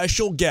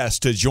special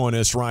guest to join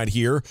us right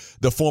here,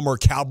 the former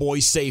Cowboy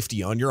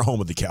safety on your home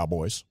of the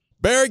Cowboys.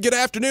 Barry, good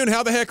afternoon.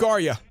 How the heck are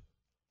you?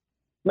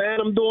 Man,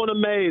 I'm doing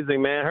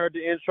amazing, man. Heard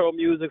the intro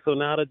music, so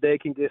now the day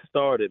can get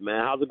started,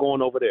 man. How's it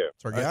going over there?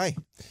 It's our guy.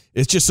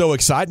 It's just so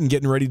exciting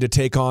getting ready to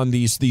take on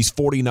these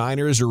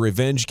 49ers, a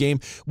revenge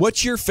game.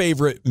 What's your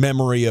favorite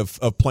memory of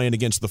playing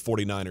against the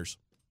 49ers?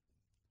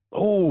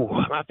 Oh,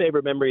 my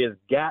favorite memory has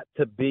got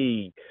to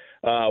be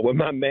when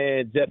my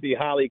man Jesse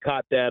Holly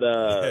caught that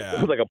it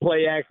was like a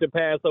play action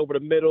pass over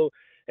the middle,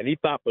 and he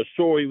thought for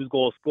sure he was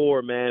going to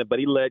score, man, but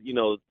he let,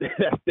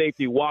 that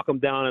safety walk him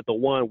down at the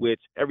one, which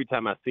every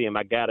time I see him,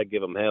 I got to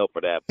give him hell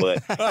for that.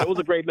 But it was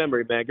a great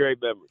memory, man,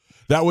 great memory.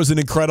 That was an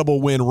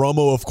incredible win.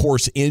 Romo, of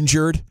course,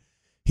 injured.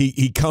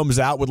 He comes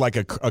out with like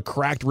a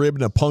cracked rib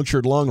and a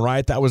punctured lung,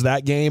 right? That was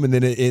that game. And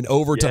then in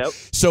overtime. Yep.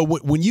 So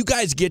when you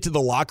guys get to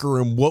the locker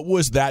room, what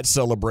was that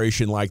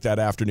celebration like that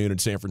afternoon in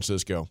San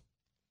Francisco?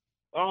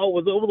 Oh,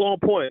 it was on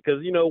point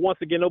because, once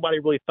again, nobody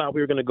really thought we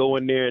were going to go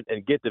in there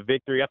and get the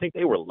victory. I think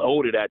they were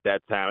loaded at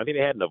that time. I think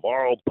they had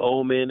Navarro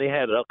Bowman. They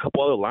had a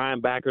couple other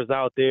linebackers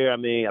out there. I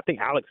mean, I think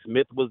Alex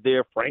Smith was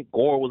there. Frank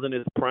Gore was in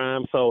his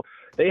prime. So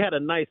they had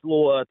a nice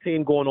little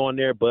team going on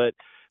there. But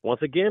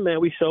once again, man,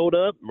 we showed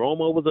up.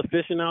 Romo was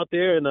efficient out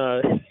there, and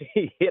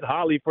he hit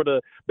Holly for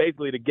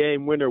basically the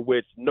game winner,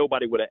 which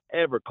nobody would have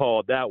ever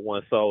called that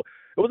one. So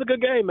it was a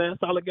good game, man.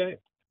 Solid game.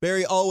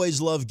 Barry,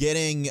 always love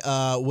getting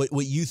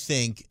what you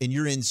think and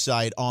your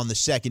insight on the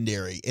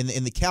secondary.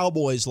 In the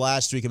Cowboys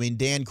last week, I mean,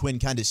 Dan Quinn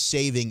kind of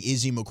saving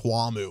Izzy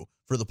Mukuamu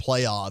for the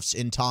playoffs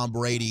and Tom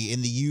Brady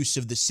in the use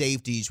of the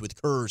safeties with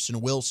Kearse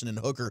and Wilson and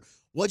Hooker.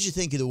 What'd you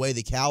think of the way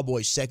the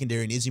Cowboys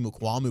secondary and Izzy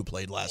Mukuamu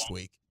played last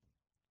week?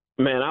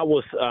 Man, I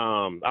was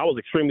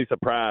extremely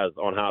surprised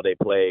on how they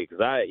played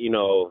because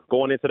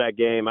going into that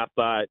game, I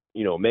thought,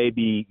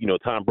 maybe,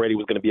 Tom Brady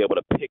was going to be able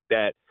to pick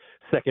that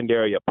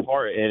secondary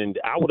apart, and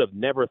I would have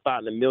never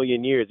thought in a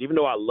million years, even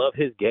though I love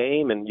his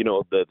game and,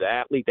 the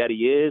athlete that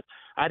he is,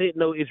 I didn't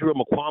know Israel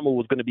Mukuamu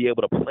was going to be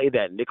able to play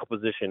that nickel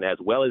position as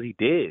well as he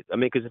did. I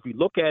mean, because if you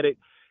look at it,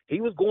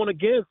 he was going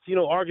against,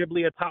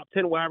 arguably a top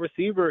 10 wide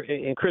receiver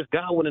in Chris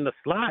Godwin in the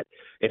slot.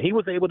 And he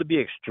was able to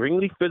be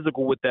extremely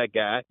physical with that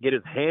guy, get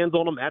his hands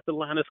on him at the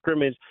line of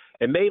scrimmage,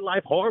 and made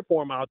life hard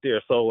for him out there.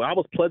 So I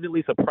was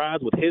pleasantly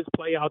surprised with his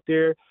play out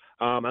there.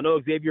 I know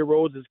Xavier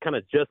Rhodes is kind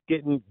of just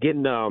getting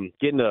kind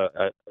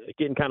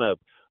of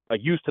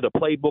used to the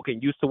playbook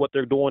and used to what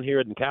they're doing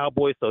here in the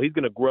Cowboys. So he's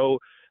going to grow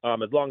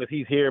as long as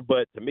he's here.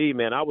 But to me,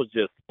 man, I was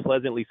just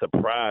pleasantly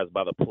surprised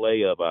by the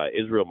play of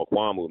Israel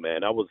Mukuamu,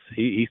 man.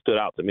 He stood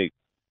out to me.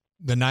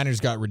 The Niners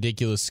got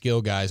ridiculous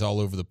skill guys all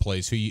over the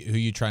place. Who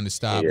you trying to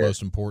stop,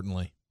 most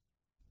importantly?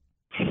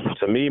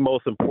 To me,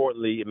 most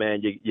importantly,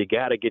 man, you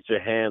got to get your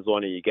hands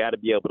on it. You got to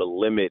be able to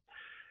limit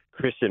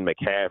Christian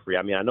McCaffrey.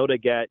 I mean, I know they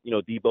got,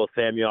 Deebo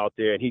Samuel out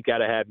there, and he's got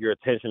to have your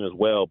attention as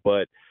well.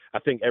 But I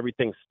think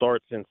everything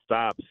starts and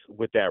stops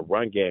with that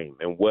run game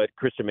and what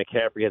Christian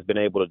McCaffrey has been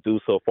able to do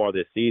so far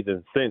this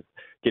season since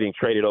getting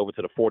traded over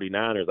to the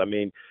 49ers. I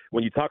mean,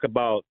 when you talk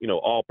about,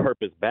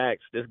 all-purpose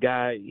backs, this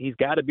guy, he's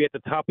got to be at the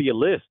top of your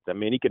list. I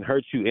mean, he can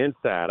hurt you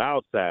inside,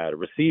 outside,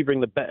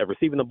 receiving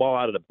the ball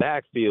out of the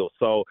backfield.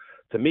 So,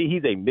 to me,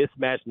 he's a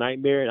mismatch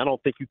nightmare, and I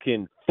don't think you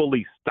can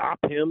fully stop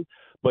him,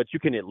 but you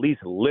can at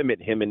least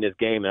limit him in this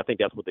game, and I think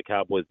that's what the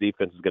Cowboys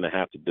defense is going to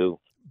have to do.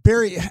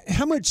 Barry,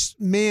 how much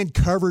man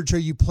coverage are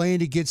you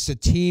playing against a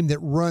team that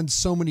runs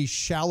so many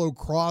shallow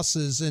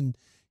crosses and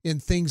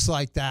things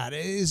like that?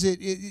 Is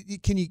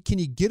it can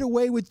you get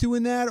away with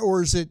doing that,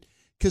 or is it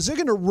because they're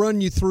going to run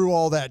you through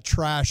all that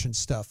trash and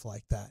stuff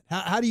like that?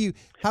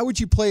 How would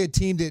you play a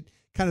team that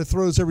kind of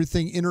throws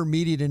everything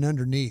intermediate and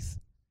underneath?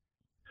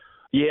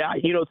 Yeah,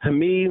 to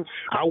me,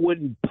 I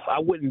wouldn't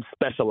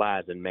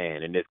specialize in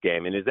man in this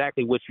game. And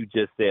exactly what you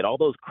just said, all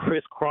those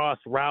crisscross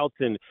routes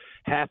and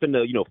having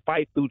to,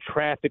 fight through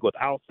traffic with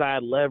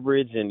outside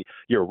leverage, and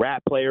your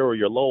rat player or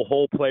your low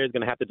hole player is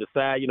going to have to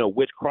decide,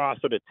 which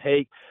crosser to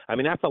take. I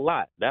mean, that's a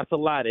lot. And,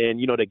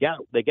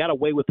 they got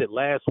away with it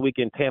last week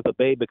in Tampa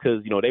Bay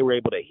because, they were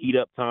able to heat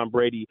up Tom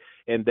Brady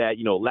and that,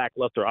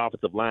 lackluster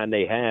offensive line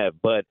they have.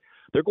 But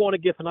they're going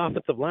against an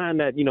offensive line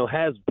that,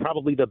 has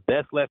probably the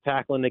best left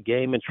tackle in the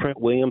game in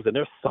Trent Williams, and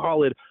they're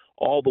solid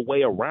all the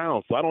way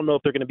around. So I don't know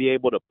if they're going to be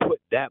able to put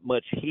that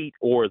much heat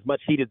or as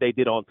much heat as they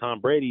did on Tom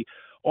Brady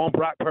on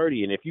Brock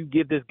Purdy. And if you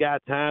give this guy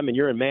time and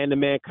you're in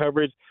man-to-man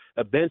coverage,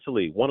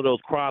 eventually one of those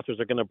crossers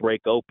are going to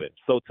break open.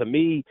 So to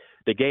me,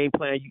 the game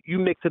plan, you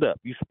mix it up.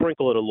 You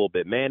sprinkle it a little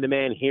bit,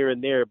 man-to-man here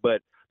and there,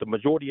 but the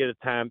majority of the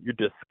time you're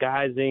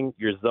disguising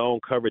your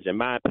zone coverage, in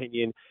my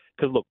opinion,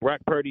 because, look,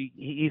 Brock Purdy,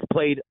 he's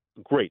played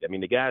great. I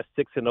mean, the guy's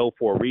 6-0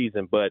 for a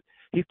reason, but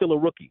he's still a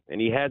rookie,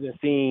 and he hasn't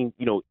seen,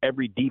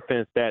 every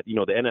defense that, the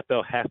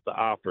NFL has to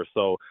offer.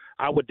 So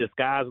I would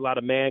disguise a lot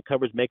of man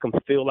coverage, make him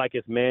feel like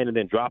it's man, and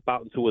then drop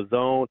out into a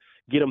zone,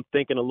 get him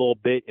thinking a little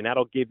bit, and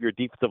that'll give your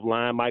defensive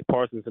line, Mike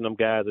Parsons and them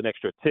guys, an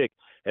extra tick,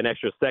 an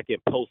extra second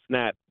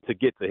post-snap to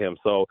get to him.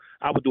 So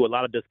I would do a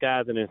lot of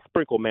disguising and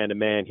sprinkle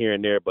man-to-man here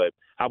and there, but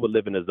I would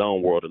live in the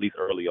zone world, at least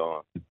early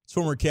on. It's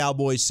former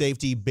Cowboys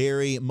safety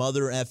Barry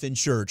Mother effing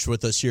Church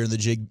with us here in the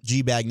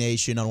G-Bag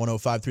Nation on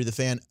 105.3 The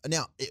Fan.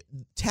 Now,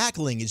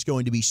 tackling is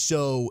going to be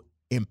so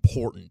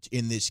important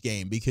in this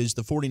game because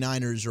the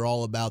 49ers are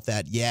all about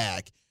that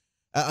yak.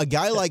 A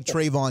guy like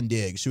Trayvon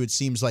Diggs, who it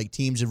seems like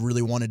teams have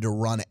really wanted to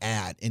run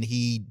at, and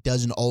he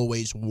doesn't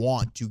always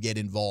want to get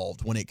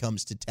involved when it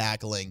comes to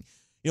tackling.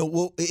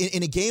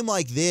 In a game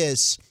like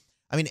this,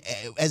 I mean,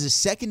 as a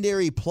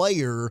secondary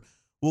player,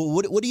 well,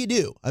 what do you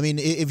do? I mean,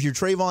 if you're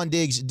Trayvon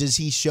Diggs, does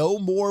he show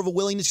more of a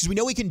willingness? Because we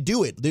know he can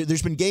do it.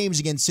 There's been games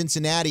against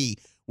Cincinnati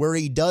where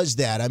he does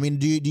that. I mean,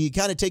 do you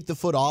kind of take the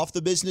foot off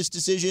the business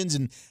decisions?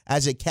 And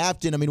as a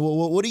captain, I mean,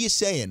 what are you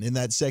saying in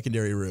that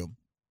secondary room?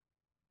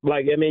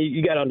 Like, I mean,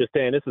 you got to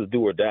understand, this is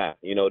do or die.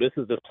 You know, this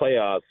is the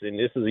playoffs, and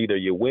this is either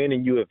you win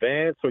and you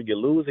advance or you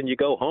lose and you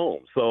go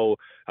home. So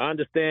I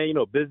understand, you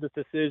know, business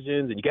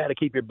decisions, and you got to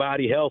keep your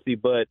body healthy.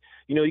 But,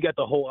 you know, you got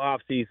the whole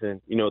off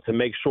season, you know, to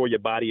make sure your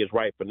body is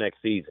right for next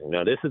season.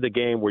 Now, this is a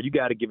game where you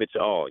got to give it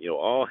your all, you know,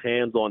 all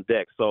hands on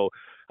deck. So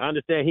I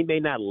understand he may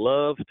not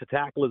love to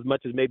tackle as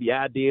much as maybe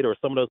I did or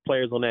some of those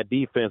players on that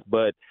defense,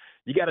 but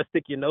you got to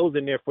stick your nose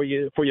in there for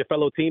your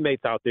fellow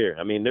teammates out there.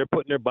 I mean, they're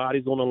putting their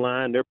bodies on the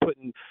line. They're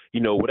putting,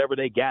 you know, whatever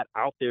they got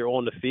out there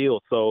on the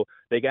field. So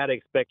they got to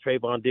expect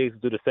Trayvon Diggs to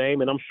do the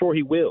same, and I'm sure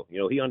he will. You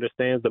know, he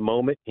understands the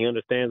moment. He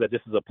understands that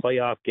this is a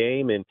playoff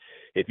game, and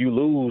if you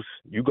lose,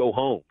 you go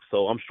home.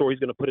 So I'm sure he's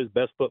going to put his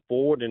best foot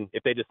forward, and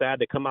if they decide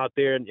to come out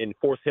there and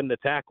force him to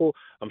tackle,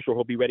 I'm sure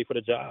he'll be ready for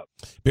the job.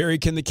 Barry,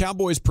 can the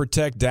Cowboys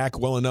protect Dak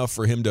well enough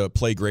for him to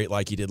play great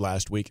like he did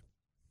last week?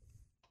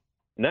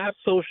 Not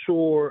so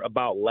sure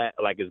about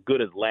like as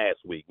good as last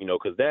week, you know,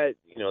 because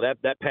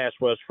that pass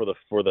rush for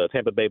the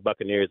Tampa Bay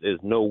Buccaneers is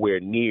nowhere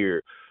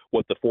near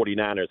what the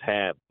 49ers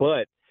have.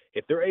 But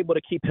if they're able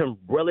to keep him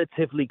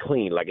relatively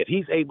clean, like if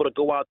he's able to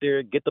go out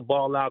there, get the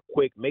ball out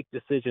quick, make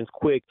decisions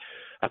quick,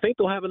 I think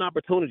they'll have an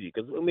opportunity.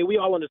 Because, I mean, we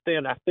all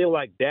understand, I feel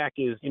like Dak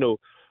is, you know,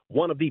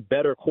 one of the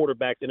better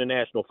quarterbacks in the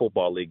National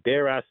Football League,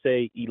 dare I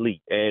say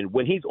elite. And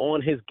when he's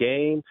on his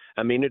game,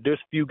 I mean, there's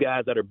few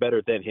guys that are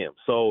better than him.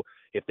 So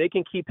if they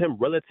can keep him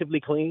relatively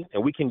clean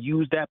and we can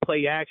use that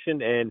play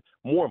action, and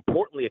more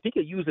importantly, if he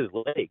can use his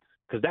legs,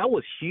 because that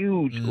was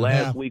huge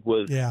last week,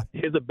 was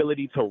his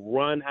ability to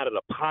run out of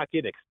the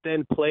pocket,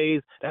 extend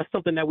plays. That's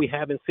something that we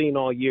haven't seen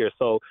all year.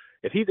 So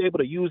if he's able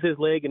to use his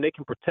leg and they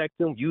can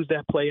protect him, use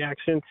that play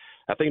action,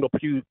 I think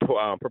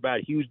it'll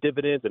provide huge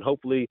dividends, and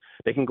hopefully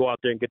they can go out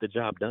there and get the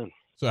job done.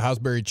 So how's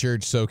Barry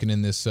Church soaking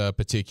in this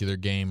particular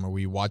game? Are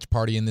we watch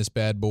partying this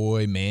bad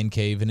boy, man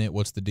caving it?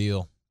 What's the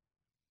deal?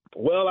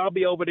 Well, I'll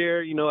be over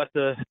there, you know, at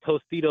the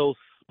Tostitos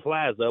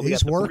Plaza. We got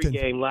the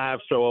pregame live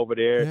show over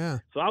there. Yeah.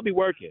 So I'll be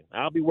working.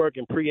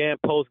 Pre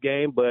and post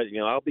game, but you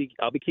know, I'll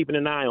be keeping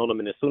an eye on them,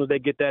 and as soon as they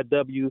get that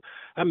W,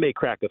 I may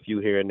crack a few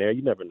here and there.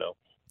 You never know.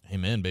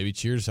 Amen, baby.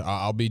 Cheers.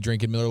 I'll be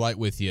drinking Miller Lite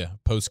with you,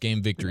 post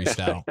game victory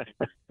style.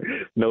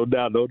 No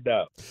doubt, no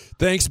doubt.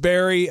 Thanks,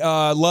 Barry.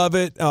 Love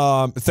it.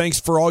 Thanks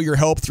for all your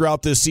help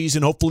throughout this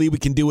season. Hopefully we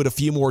can do it a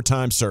few more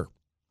times, sir.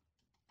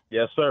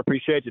 Yes, sir.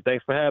 Appreciate you.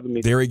 Thanks for having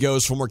me. There he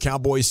goes, former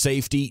Cowboys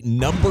safety,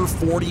 number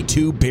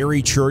 42,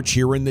 Barry Church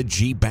here in the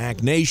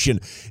G-Bag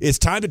Nation. It's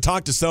time to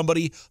talk to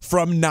somebody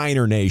from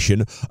Niner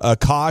Nation.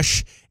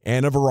 Akash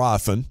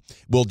Anavarathan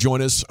will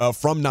join us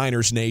from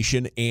Niners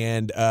Nation,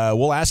 and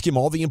we'll ask him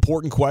all the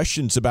important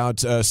questions about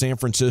San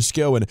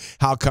Francisco and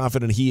how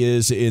confident he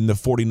is in the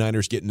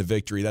 49ers getting the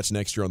victory. That's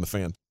next year on The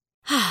Fan.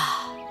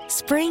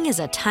 Spring is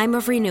a time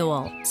of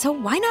renewal, so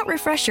why not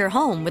refresh your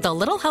home with a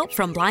little help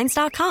from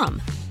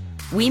Blinds.com?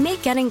 We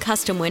make getting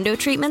custom window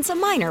treatments a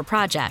minor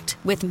project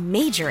with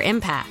major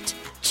impact.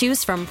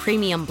 Choose from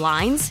premium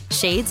blinds,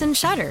 shades, and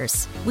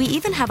shutters. We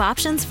even have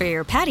options for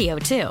your patio,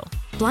 too.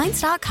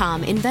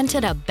 Blinds.com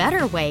invented a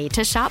better way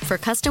to shop for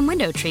custom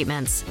window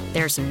treatments.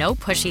 There's no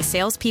pushy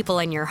salespeople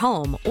in your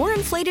home or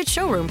inflated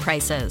showroom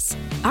prices.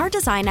 Our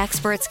design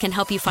experts can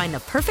help you find the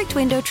perfect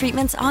window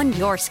treatments on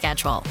your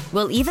schedule.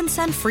 We'll even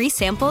send free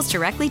samples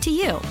directly to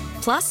you.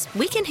 Plus,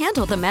 we can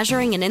handle the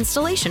measuring and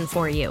installation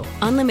for you.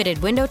 Unlimited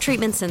window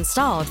treatments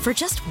installed for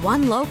just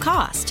one low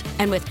cost.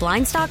 And with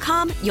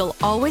Blinds.com, you'll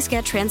always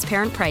get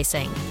transparent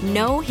pricing.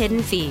 No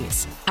hidden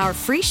fees. Our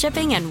free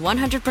shipping and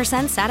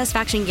 100%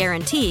 satisfaction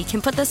guarantee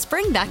can put the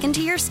spring back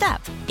into your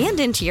step and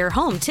into your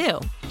home,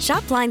 too.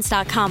 Shop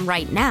Blinds.com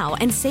right now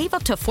and save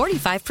up to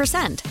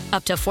 45%.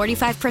 Up to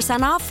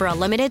 45% off for a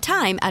limited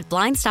time at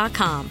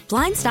Blinds.com.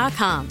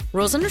 Blinds.com.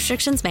 Rules and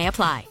restrictions may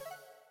apply.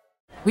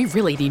 We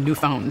really need new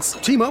phones.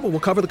 T-Mobile will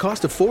cover the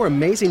cost of 4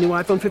 amazing new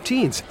iPhone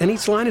 15s, and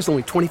each line is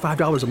only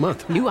 $25 a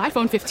month. New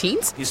iPhone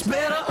 15s? It's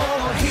better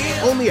over here.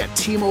 Only at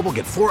T-Mobile,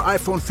 get 4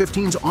 iPhone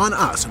 15s on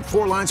us and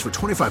 4 lines for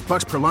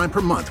 $25 per line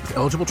per month with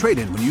eligible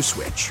trade-in when you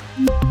switch.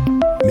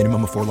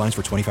 Minimum of 4 lines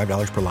for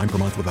 $25 per line per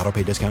month with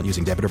autopay discount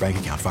using debit or bank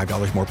account.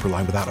 $5 more per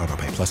line without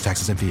autopay, plus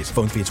taxes and fees.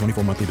 Phone fee at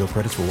 24 monthly bill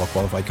credits for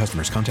well-qualified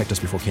customers. Contact us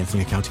before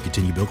canceling account to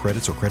continue bill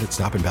credits or credit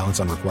stop and balance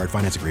on required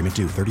finance agreement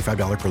due.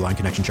 $35 per line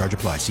connection charge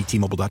applies. See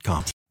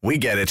T-Mobile.com. We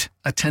get it.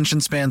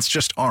 Attention spans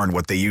just aren't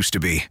what they used to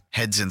be.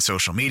 Heads in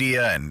social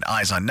media and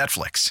eyes on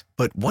Netflix.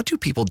 But what do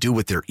people do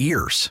with their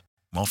ears?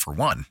 Well, for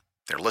one,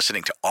 they're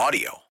listening to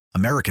audio.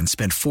 Americans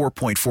spend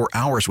 4.4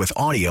 hours with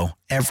audio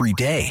every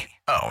day.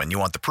 Oh, and you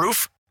want the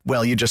proof?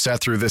 Well, you just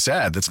sat through this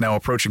ad that's now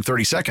approaching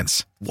 30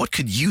 seconds. What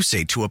could you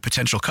say to a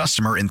potential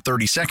customer in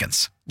 30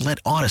 seconds? Let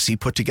Odyssey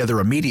put together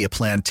a media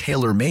plan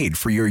tailor-made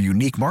for your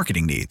unique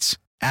marketing needs.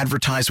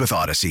 Advertise with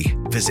Odyssey.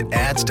 Visit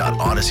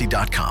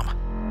ads.odyssey.com.